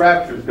figured the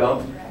rapture's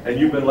come, and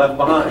you've been left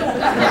behind.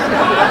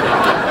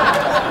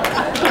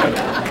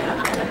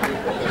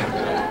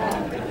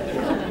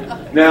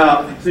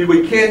 Now, see,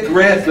 we can't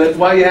grasp. That's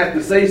why you have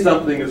to say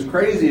something as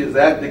crazy as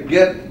that to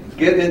get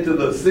into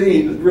the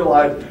scene and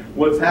realize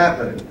what's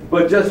happening.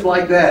 But just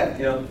like that,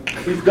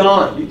 he's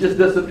gone. He just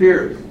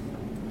disappears.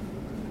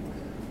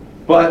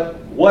 But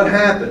what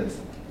happens?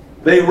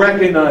 They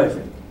recognize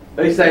him.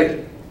 They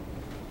say,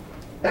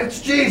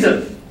 "That's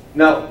Jesus."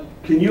 Now,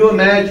 can you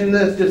imagine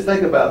this? Just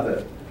think about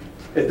this.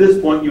 At this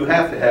point, you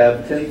have to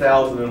have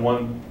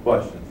 10,001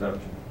 questions, don't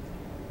you?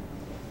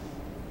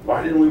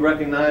 Why didn't we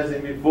recognize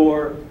him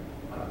before?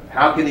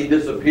 How can he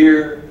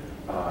disappear?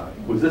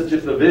 Was this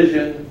just a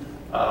vision?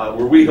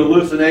 Were we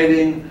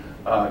hallucinating?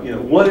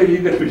 What are you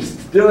going to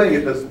be doing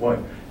at this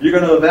point? You're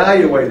going to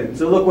evaluate it.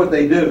 So look what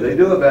they do. They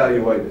do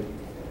evaluate it.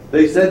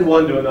 They said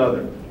one to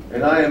another.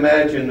 And I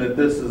imagine that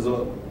this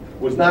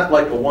was not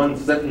like a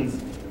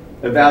one-sentence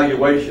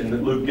evaluation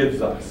that Luke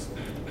gives us.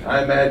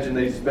 I imagine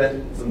they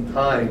spent some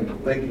time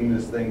thinking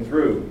this thing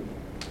through.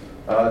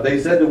 They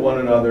said to one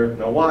another,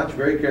 now watch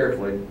very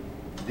carefully,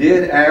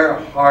 did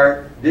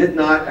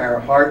not our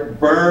heart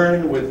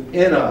burn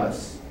within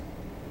us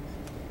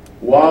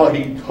while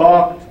he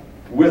talked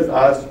with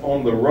us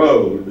on the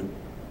road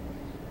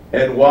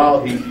and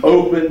while he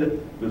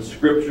opened the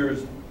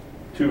scriptures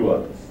to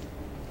us?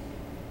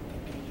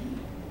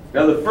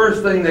 Now the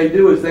first thing they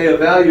do is they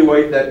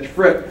evaluate that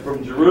trip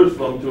from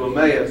Jerusalem to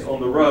Emmaus on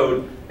the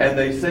road, and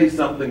they say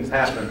something's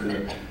happened to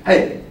them.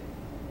 Hey,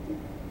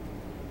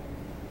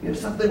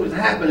 something was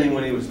happening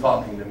when he was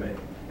talking to me.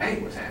 Hey,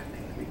 what's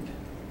happening to me too?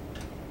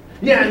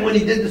 Yeah, and when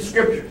he did the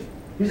scriptures,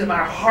 he said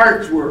our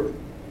hearts were,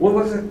 what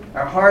was it?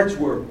 Our hearts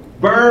were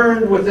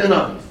burned within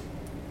us.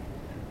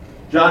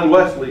 John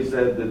Wesley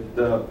said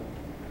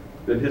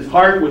that his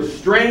heart was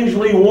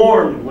strangely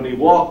warmed when he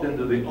walked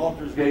into the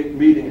Aldersgate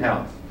meeting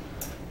house.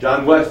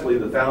 John Wesley,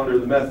 the founder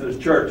of the Methodist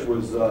Church,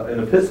 was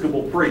an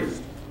Episcopal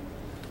priest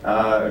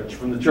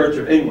from the Church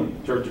of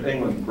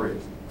England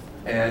priest,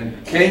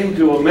 and came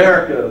to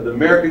America, the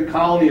American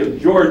colony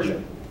of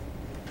Georgia,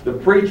 to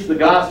preach the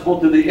gospel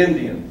to the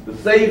Indians, to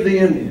save the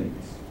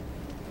Indians,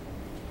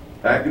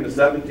 back in the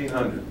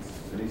 1700s.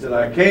 And he said,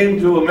 I came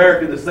to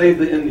America to save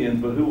the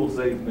Indians, but who will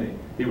save me?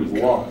 He was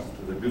lost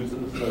as a goose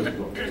in a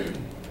snowstorm.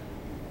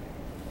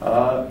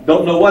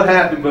 Don't know what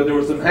happened, but there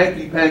was some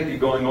hanky-panky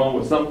going on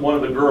with one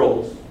of the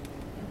girls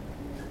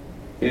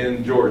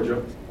in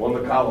Georgia, one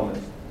of the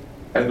colonists.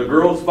 And the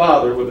girl's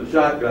father, with a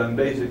shotgun,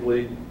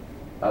 basically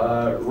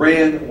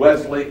ran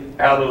Wesley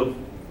out of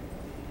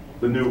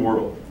the New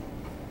World.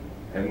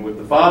 And with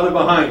the father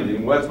behind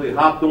him, Wesley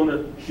hopped on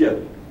a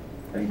ship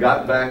and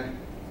got back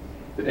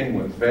to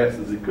England as fast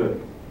as he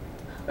could.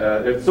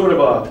 It's sort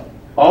of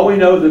all we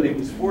know that he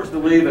was forced to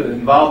leave, and it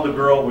involved the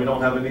girl. We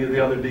don't have any of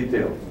the other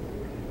details.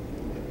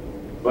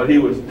 But he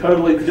was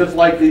totally, just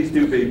like these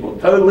two people,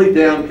 totally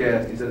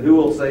downcast. He said, who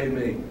will save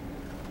me?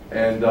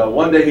 And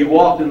one day he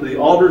walked into the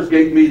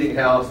Aldersgate meeting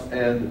house,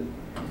 and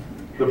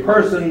the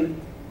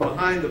person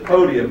behind the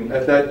podium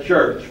at that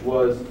church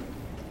was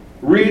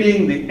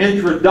reading the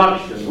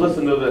introduction.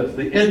 Listen to this.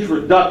 The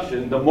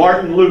introduction to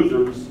Martin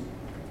Luther's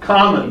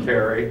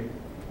commentary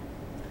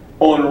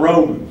on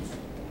Romans.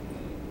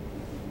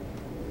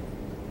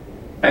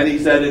 And he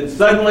said, and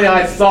suddenly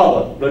I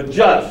saw it, the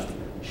just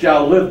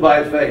shall live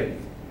by faith.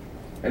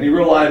 And he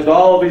realized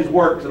all of his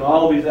works and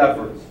all of his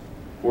efforts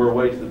were a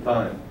waste of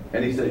time.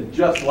 And he said,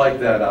 just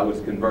like that, I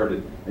was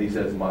converted. And he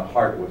says, my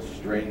heart was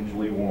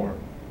strangely warm.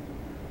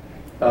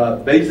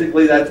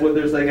 Basically, that's what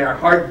they're saying. Our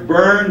heart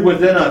burned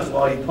within us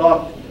while he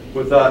talked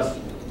with us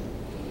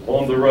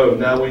on the road.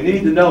 Now, we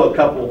need to know a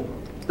couple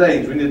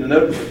things. We need to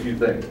notice a few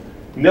things.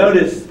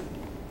 Notice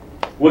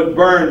what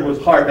burned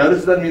was heart. Now,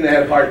 this doesn't mean they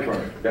had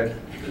heartburn. Okay?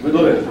 But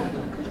look at it.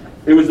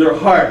 It was their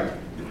heart.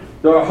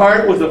 Their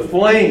heart was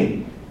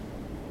aflame.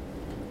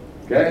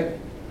 Okay?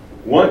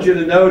 I want you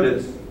to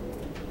notice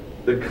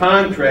the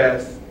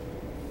contrast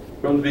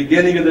from the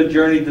beginning of the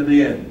journey to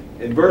the end.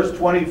 In verse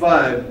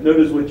 25,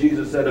 notice what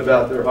Jesus said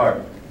about their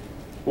heart.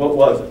 What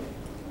was it?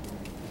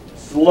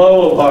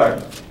 Slow of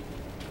heart.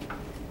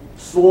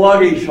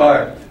 Sluggish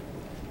heart.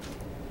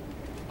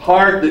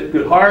 Heart that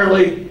could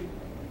hardly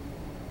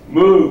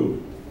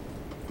move.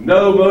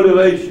 No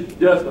motivation.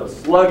 Just a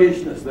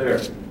sluggishness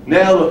there.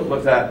 Now look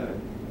what's happening.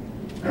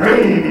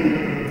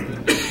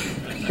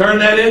 Turn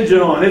that engine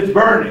on. It's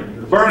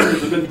burning. The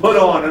burners have been put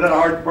on and that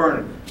heart's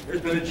burning.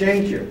 There's been a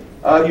change here.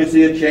 You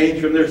see a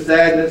change from their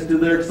sadness to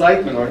their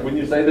excitement. Or when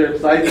you say they're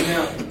excited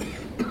now.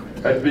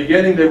 At the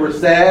beginning they were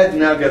sad, and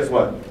now guess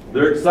what?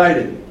 They're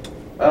excited.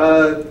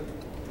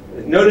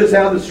 Notice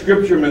how the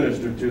Scripture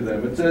ministered to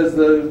them. It says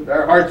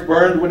our hearts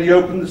burned when he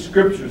opened the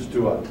Scriptures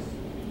to us.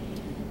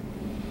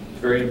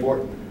 It's very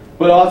important.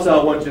 But also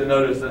I want you to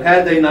notice that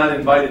had they not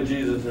invited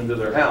Jesus into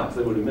their house,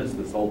 they would have missed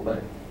this whole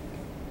thing.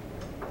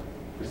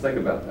 Just think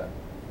about that.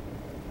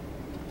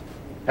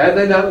 Had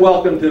they not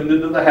welcomed him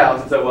into the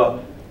house and said,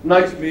 well,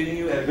 nice meeting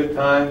you, had a good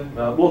time,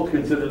 we'll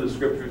consider the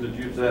scriptures that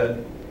you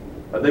said,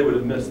 they would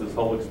have missed this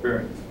whole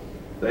experience.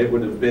 They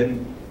would have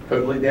been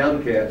totally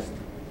downcast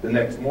the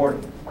next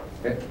morning.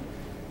 Okay?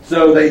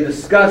 So they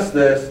discuss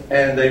this,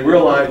 and they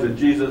realize that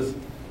Jesus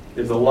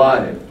is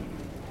alive.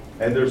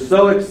 And they're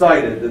so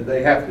excited that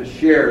they have to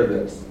share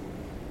this.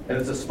 And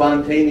it's a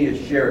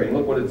spontaneous sharing.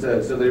 Look what it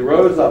says. So they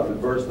rose up in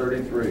verse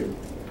 33.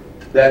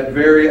 That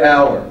very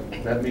hour.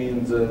 That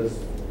means as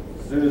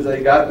soon as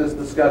they got this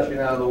discussion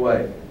out of the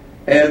way.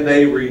 And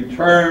they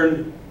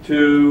returned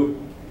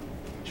to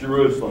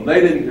Jerusalem.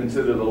 They didn't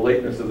consider the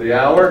lateness of the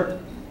hour.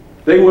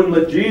 They wouldn't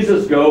let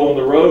Jesus go on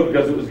the road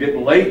because it was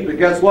getting late. But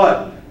guess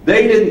what?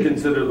 They didn't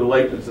consider the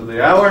lateness of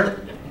the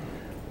hour.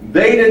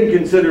 They didn't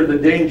consider the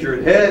danger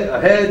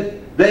ahead.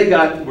 they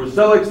were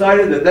so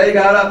excited that they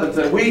got up and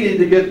said, we need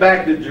to get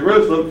back to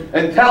Jerusalem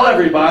and tell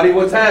everybody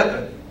what's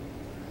happened.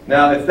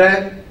 Now, if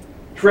that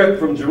trip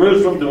from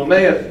Jerusalem to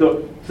Emmaus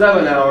took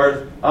 7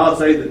 hours, I'll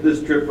say that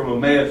this trip from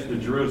Emmaus to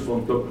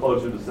Jerusalem took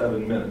closer to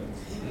 7 minutes.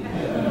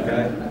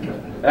 Okay?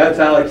 That's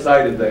how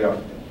excited they are.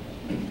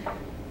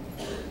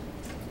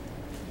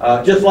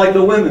 Just like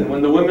the women.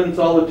 When the women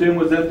saw the tomb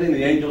was empty and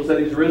the angel said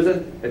he's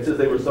risen, it says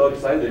they were so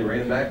excited they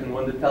ran back and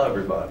wanted to tell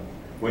everybody.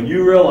 When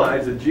you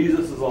realize that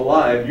Jesus is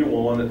alive, you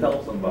will want to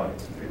tell somebody.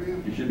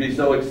 You should be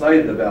so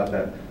excited about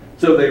that.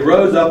 So they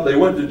rose up, they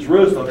went to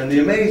Jerusalem, and the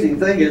amazing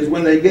thing is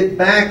when they get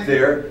back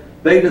there,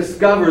 they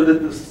discover that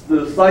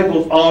the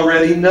disciples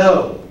already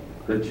know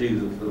that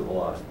Jesus is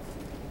alive.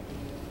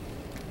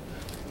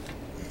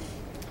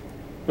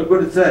 Look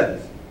what it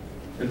says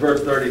in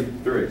verse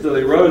 33. So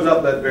they rose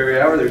up that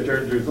very hour, they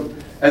returned to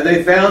Jerusalem, and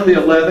they found the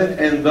 11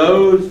 and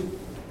those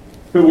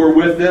who were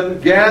with them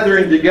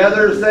gathering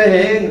together,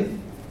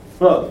 saying,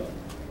 look,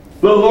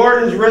 the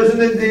Lord is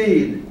risen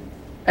indeed,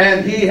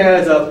 and he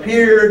has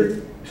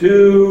appeared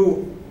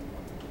to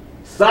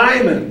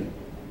Simon.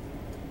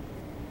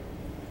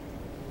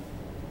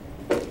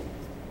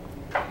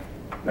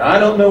 Now, I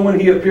don't know when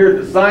he appeared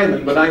to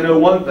Simon, but I know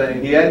one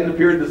thing. He hadn't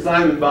appeared to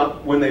Simon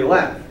when they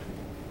left.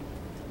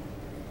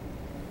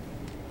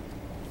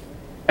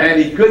 And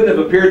he couldn't have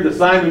appeared to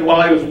Simon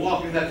while he was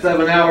walking that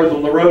 7 hours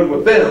on the road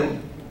with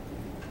them.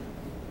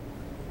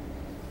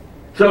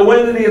 So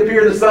when did he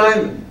appear to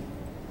Simon?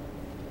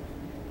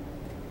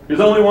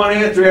 There's only one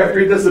answer after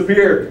he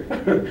disappeared.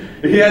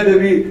 he had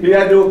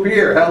to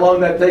appear. How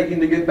long did that take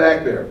him to get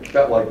back there?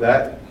 Felt like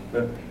that.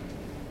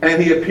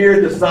 And he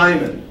appeared to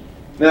Simon.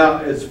 Now,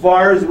 as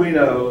far as we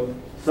know,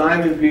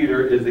 Simon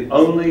Peter is the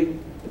only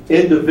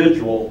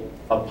individual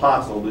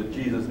apostle that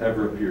Jesus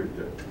ever appeared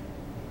to.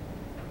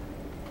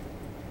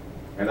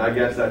 And I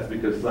guess that's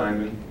because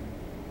Simon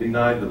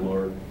denied the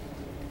Lord.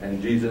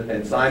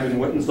 And Simon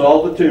went and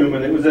saw the tomb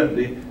and it was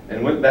empty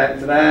and went back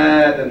to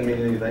that. Didn't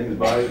mean anything. His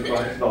body was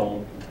probably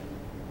stolen.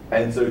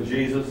 And so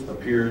Jesus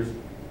appears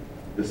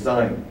to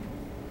Simon.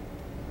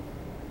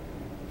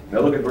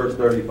 Now look at verse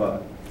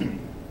 35.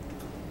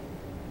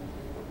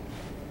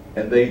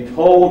 And they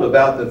told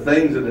about the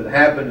things that had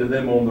happened to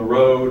them on the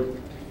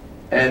road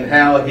and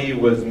how he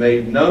was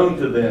made known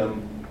to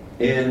them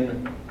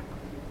in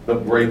the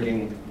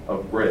breaking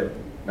of bread.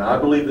 Now, I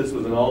believe this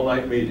was an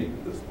all-night meeting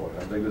at this point.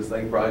 I think this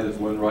thing probably just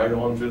went right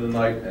on through the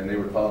night, and they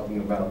were talking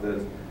about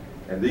this.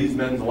 And these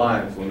men's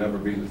lives will never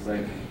be the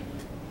same.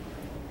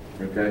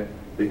 Okay?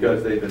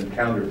 Because they've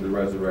encountered the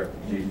resurrected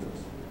Jesus.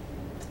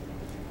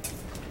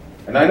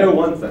 And I know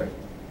one thing.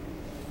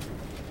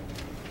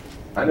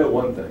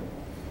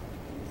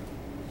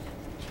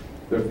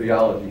 Their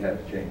theology has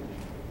changed.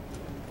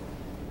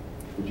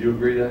 Would you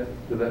agree to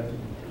that?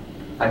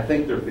 I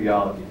think their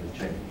theology has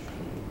changed.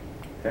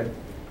 Okay?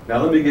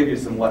 Now let me give you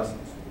some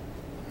lessons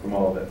from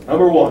all of this.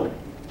 Number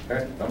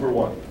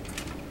one.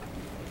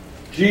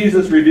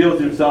 Jesus reveals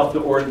himself to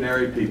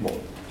ordinary people.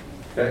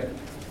 Okay?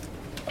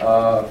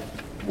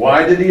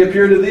 Why did he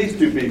appear to these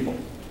two people?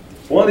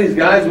 One of these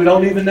guys, we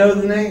don't even know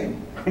the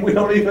name. We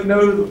don't even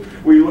know.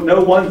 We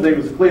know one's name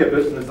is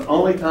Cleopas, and it's the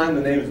only time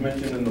the name is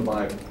mentioned in the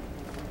Bible.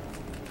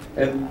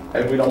 And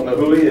we don't know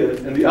who he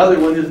is. And the other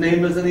one, his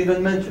name isn't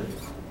even mentioned.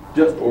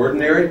 Just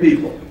ordinary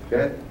people.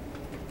 Okay?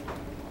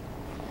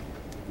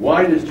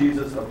 Why does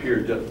Jesus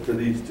appear just to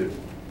these two?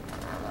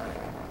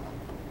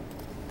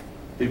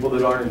 People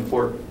that aren't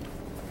important.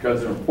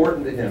 Because they're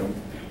important to him,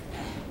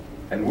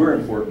 and we're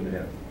important to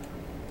him.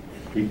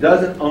 He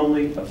doesn't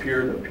only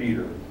appear to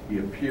Peter, he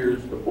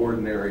appears to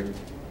ordinary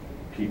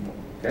people.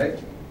 Okay?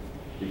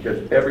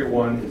 Because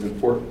everyone is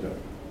important to him.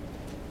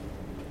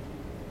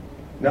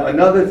 Now,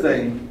 another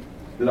thing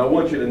that I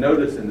want you to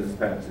notice in this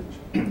passage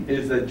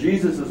is that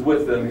Jesus is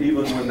with them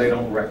even when they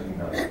don't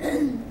recognize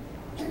him.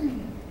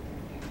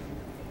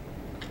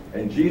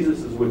 And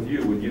Jesus is with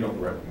you when you don't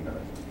recognize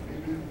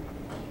him.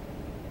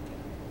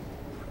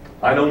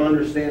 I don't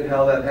understand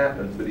how that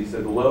happens, but he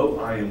said, "Lo,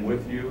 I am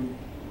with you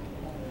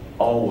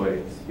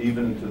always,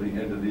 even to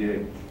the end of the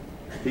age."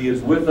 He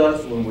is with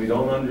us when we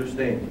don't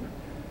understand.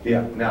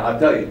 Yeah, now I'll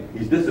tell you,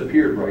 he's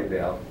disappeared right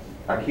now.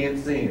 I can't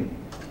see him.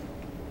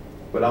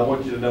 But I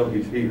want you to know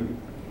he's here.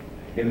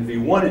 And if he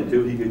wanted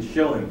to, he could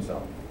show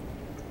himself.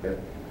 Okay?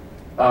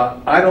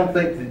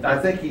 I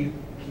think he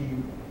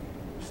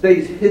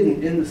stays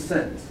hidden in the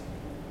sense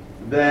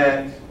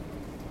that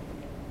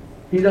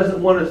he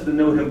doesn't want us to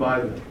know him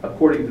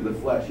according to the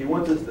flesh. He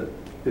wants us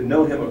to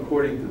know him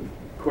according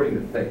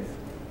to faith.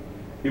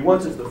 He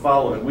wants us to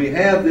follow him. We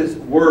have this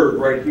word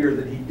right here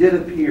that he did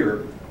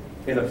appear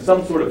in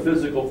some sort of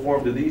physical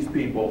form to these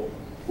people.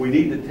 We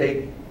need to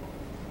take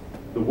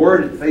the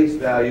word at face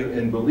value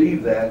and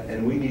believe that,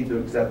 and we need to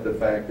accept the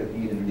fact that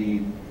he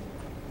indeed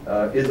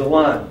is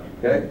alive.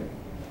 Okay?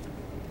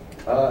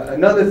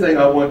 Another thing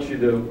I want you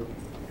to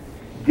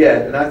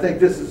get, and I think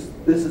this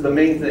is the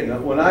main thing.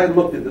 When I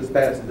looked at this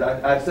passage,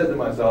 I said to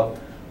myself,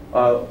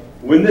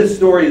 when this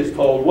story is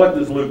told, what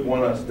does Luke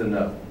want us to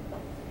know?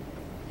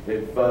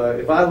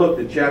 If I looked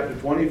at chapter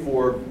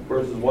 24,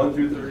 verses 1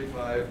 through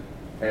 35,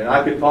 and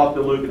I could talk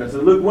to Luke and I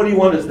said, Luke, what do you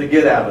want us to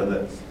get out of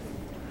this?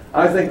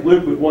 I think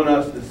Luke would want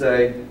us to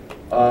say,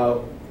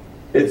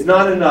 it's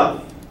not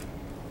enough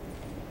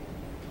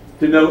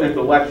to know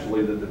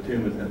intellectually that the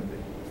tomb is empty.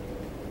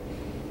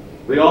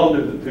 They all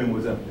knew the tomb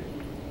was empty.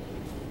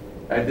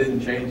 That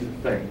didn't change a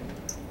thing.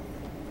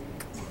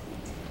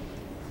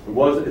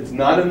 It's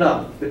not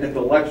enough to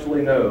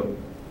intellectually know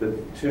that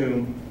the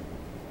tomb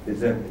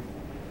is empty.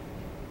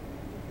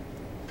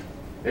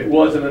 It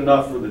wasn't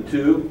enough for the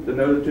two to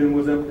know the tomb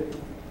was empty.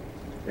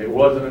 It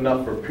wasn't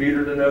enough for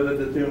Peter to know that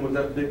the tomb was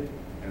empty.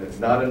 And it's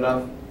not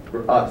enough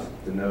for us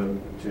to know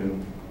the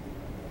tomb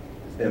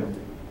is empty.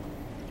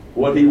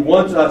 What he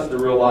wants us to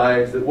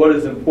realize, that what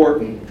is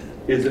important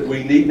is that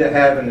we need to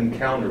have an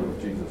encounter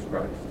with Jesus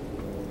Christ.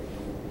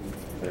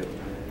 Okay?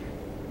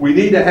 We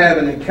need to have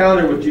an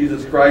encounter with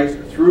Jesus Christ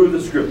through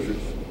the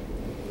Scriptures.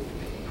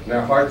 And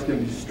our hearts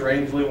can be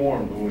strangely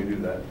warmed when we do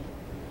that.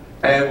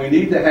 And we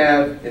need to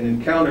have an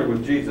encounter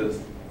with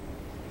Jesus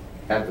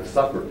at the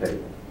supper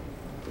table.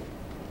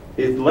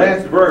 His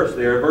last verse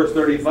there, verse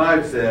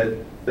 35,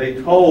 said, they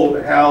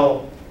told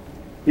how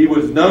he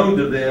was known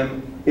to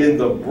them in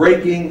the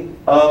breaking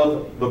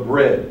of the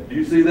bread. Do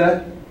you see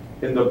that?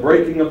 In the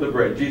breaking of the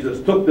bread.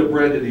 Jesus took the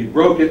bread and he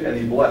broke it and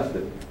he blessed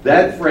it.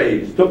 That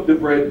phrase, took the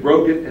bread,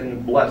 broke it,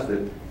 and blessed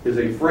it, is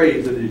a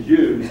phrase that is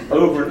used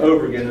over and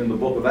over again in the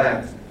book of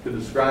Acts to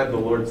describe the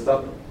Lord's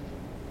Supper.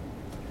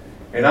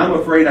 And I'm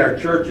afraid our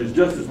churches,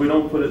 just as we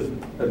don't put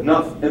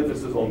enough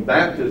emphasis on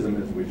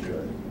baptism as we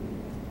should,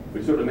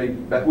 we sort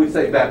of we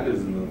say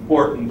baptism is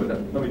important, but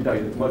let me tell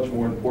you, it's much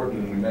more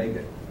important than we make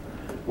it.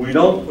 We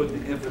don't put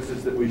the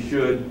emphasis that we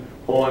should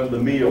on the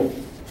meal.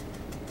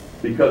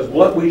 Because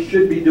what we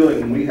should be doing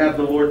when we have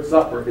the Lord's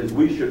Supper is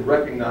we should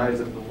recognize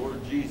that the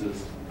Lord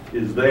Jesus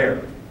is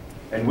there.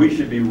 And we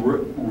should be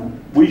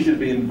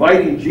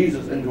inviting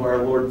Jesus into our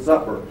Lord's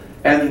Supper.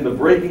 And in the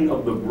breaking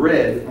of the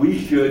bread, we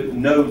should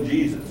know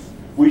Jesus.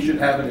 We should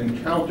have an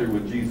encounter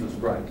with Jesus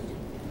Christ.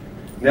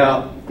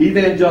 Now,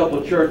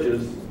 evangelical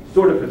churches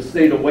sort of have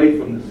stayed away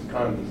from this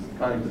kind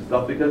of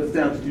stuff because it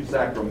sounds too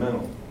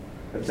sacramental.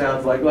 It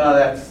sounds like, well,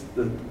 that's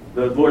the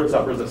Lord's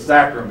Supper is a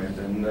sacrament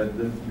and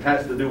it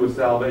has to do with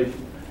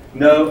salvation.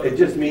 No, it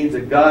just means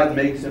that God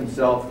makes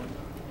himself,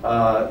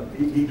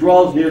 he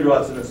draws near to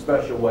us in a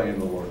special way in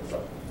the Lord's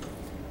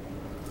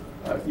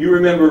Supper. You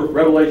remember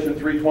Revelation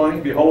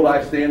 3:20? Behold,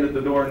 I stand at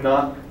the door and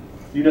knock.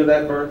 You know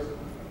that verse?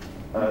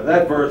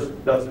 That verse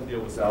doesn't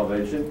deal with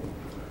salvation.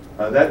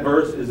 That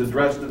verse is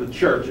addressed to the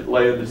church at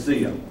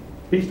Laodicea.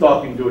 He's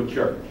talking to a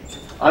church.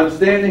 I'm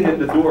standing at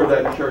the door of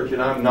that church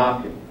and I'm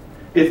knocking.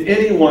 If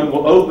anyone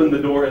will open the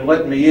door and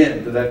let me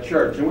in to that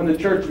church. And when the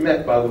church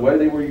met, by the way,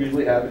 they were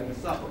usually having a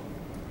supper.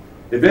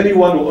 If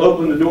anyone will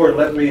open the door and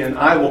let me in,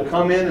 I will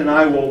come in and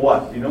I will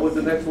what? Do you know what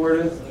the next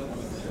word is?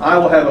 I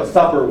will have a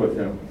supper with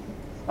him.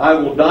 I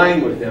will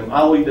dine with him.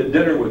 I'll eat a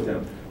dinner with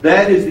him.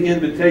 That is the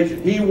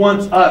invitation. He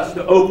wants us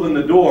to open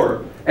the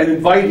door and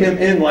invite him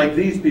in like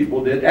these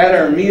people did at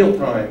our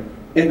mealtime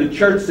in the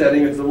church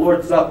setting. It's the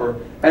Lord's Supper.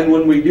 And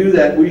when we do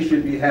that, we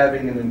should be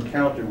having an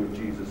encounter with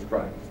Jesus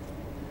Christ.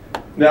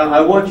 Now,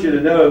 I want you to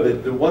know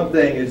that the one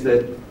thing is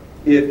that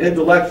if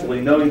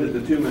intellectually knowing that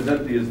the tomb is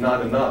empty is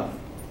not enough,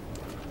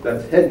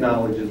 that's head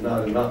knowledge is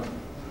not enough,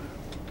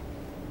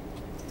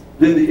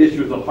 then the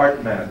issue is a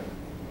heart matter.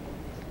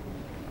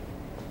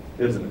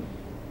 Isn't it?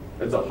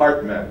 It's a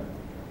heart matter.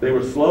 They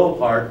were slow of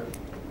heart.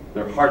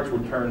 Their hearts were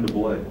turned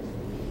ablaze.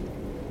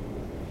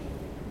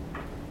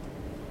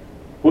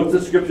 What's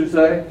the scripture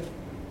say?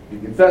 You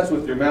confess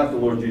with your mouth the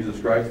Lord Jesus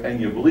Christ,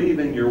 and you believe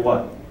in your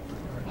what?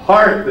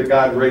 Heart that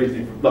God raised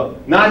you from.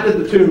 Look, not that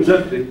the tomb's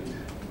empty.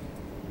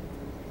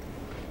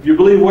 You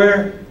believe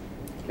where?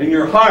 In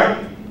your heart.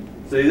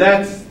 See,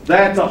 that's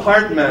a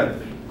heart matter.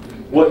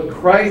 What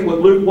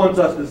Luke wants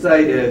us to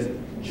say is,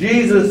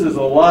 Jesus is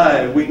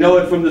alive. We know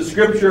it from the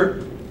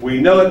scripture. We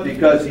know it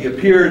because he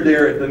appeared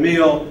there at the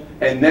meal.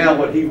 And now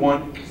what he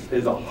wants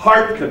is a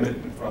heart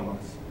commitment from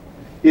us.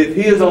 If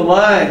he is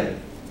alive,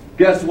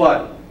 guess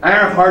what?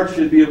 Our hearts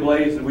should be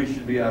ablaze and we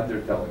should be out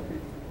there telling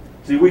people.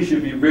 See, we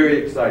should be very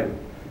excited.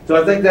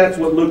 So I think that's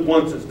what Luke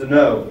wants us to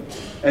know.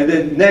 And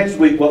then next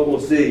week what we'll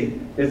see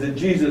is that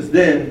Jesus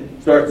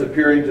then starts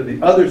appearing to the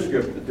other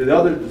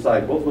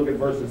disciples. Look at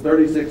verses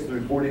 36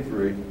 through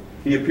 43.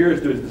 He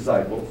appears to his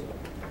disciples.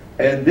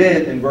 And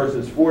then in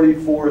verses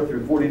 44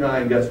 through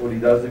 49, guess what he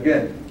does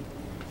again?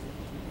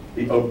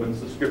 He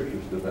opens the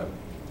scriptures to them.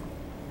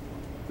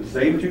 The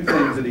same two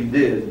things that he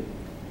did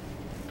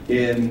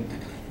in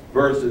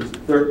verses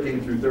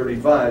 13 through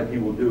 35, he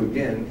will do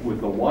again with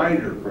the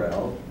wider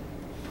crowd.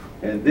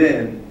 And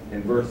then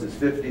in verses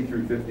 50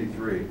 through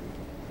 53,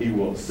 he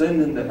will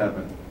ascend into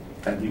heaven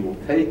and he will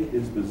take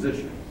his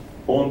position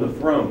on the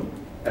throne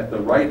at the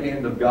right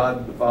hand of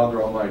God the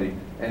Father Almighty,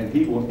 and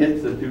he will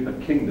institute a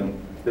kingdom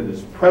that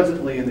is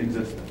presently in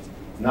existence.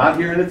 Not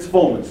here in its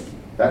fullness.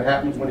 That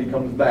happens when he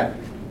comes back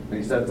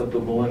and he sets up the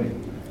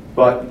millennium.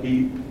 But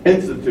he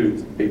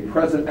institutes a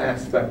present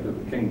aspect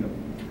of the kingdom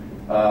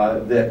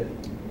that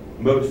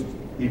most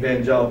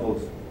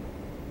evangelicals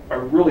are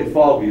really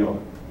foggy on,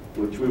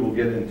 which we will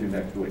get into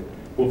next week.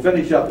 We'll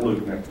finish up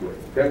Luke next week.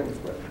 Okay, let's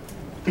pray.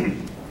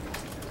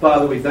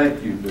 Father, we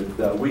thank you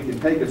that we can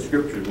take a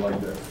scripture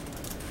like this.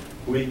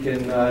 We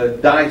can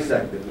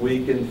dissect it.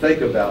 We can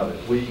think about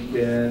it. We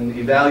can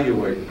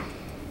evaluate it.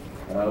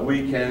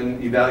 We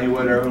can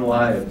evaluate our own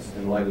lives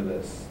in light of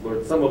this.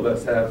 Lord, some of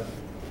us have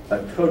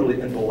a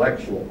totally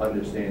intellectual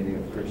understanding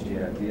of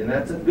Christianity, and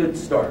that's a good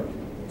start.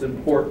 It's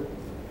important.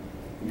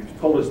 You've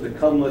told us to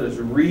come, let us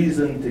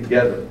reason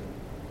together.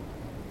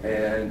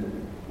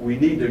 And we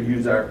need to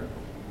use our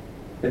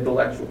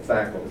intellectual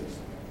faculties.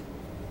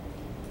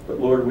 But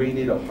Lord, we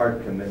need a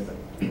heart commitment.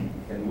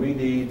 And we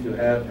need to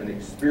have an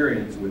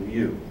experience with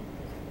you.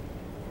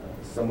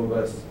 Some of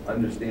us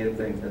understand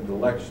things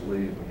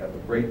intellectually. We have a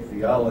great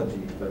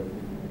theology, but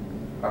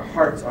our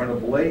hearts aren't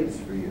ablaze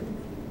for you.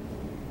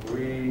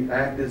 We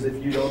act as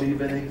if you don't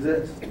even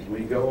exist.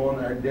 We go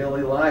on our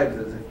daily lives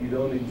as if you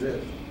don't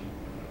exist.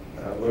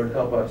 Lord,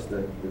 help us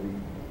to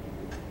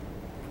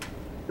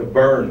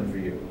burn for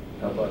you.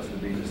 Help us to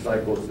be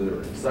disciples that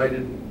are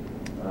excited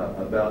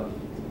about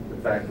the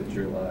fact that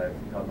you're alive.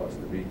 Help us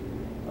to be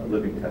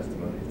living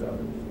testimonies to others.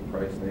 In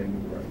Christ's name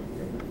we pray.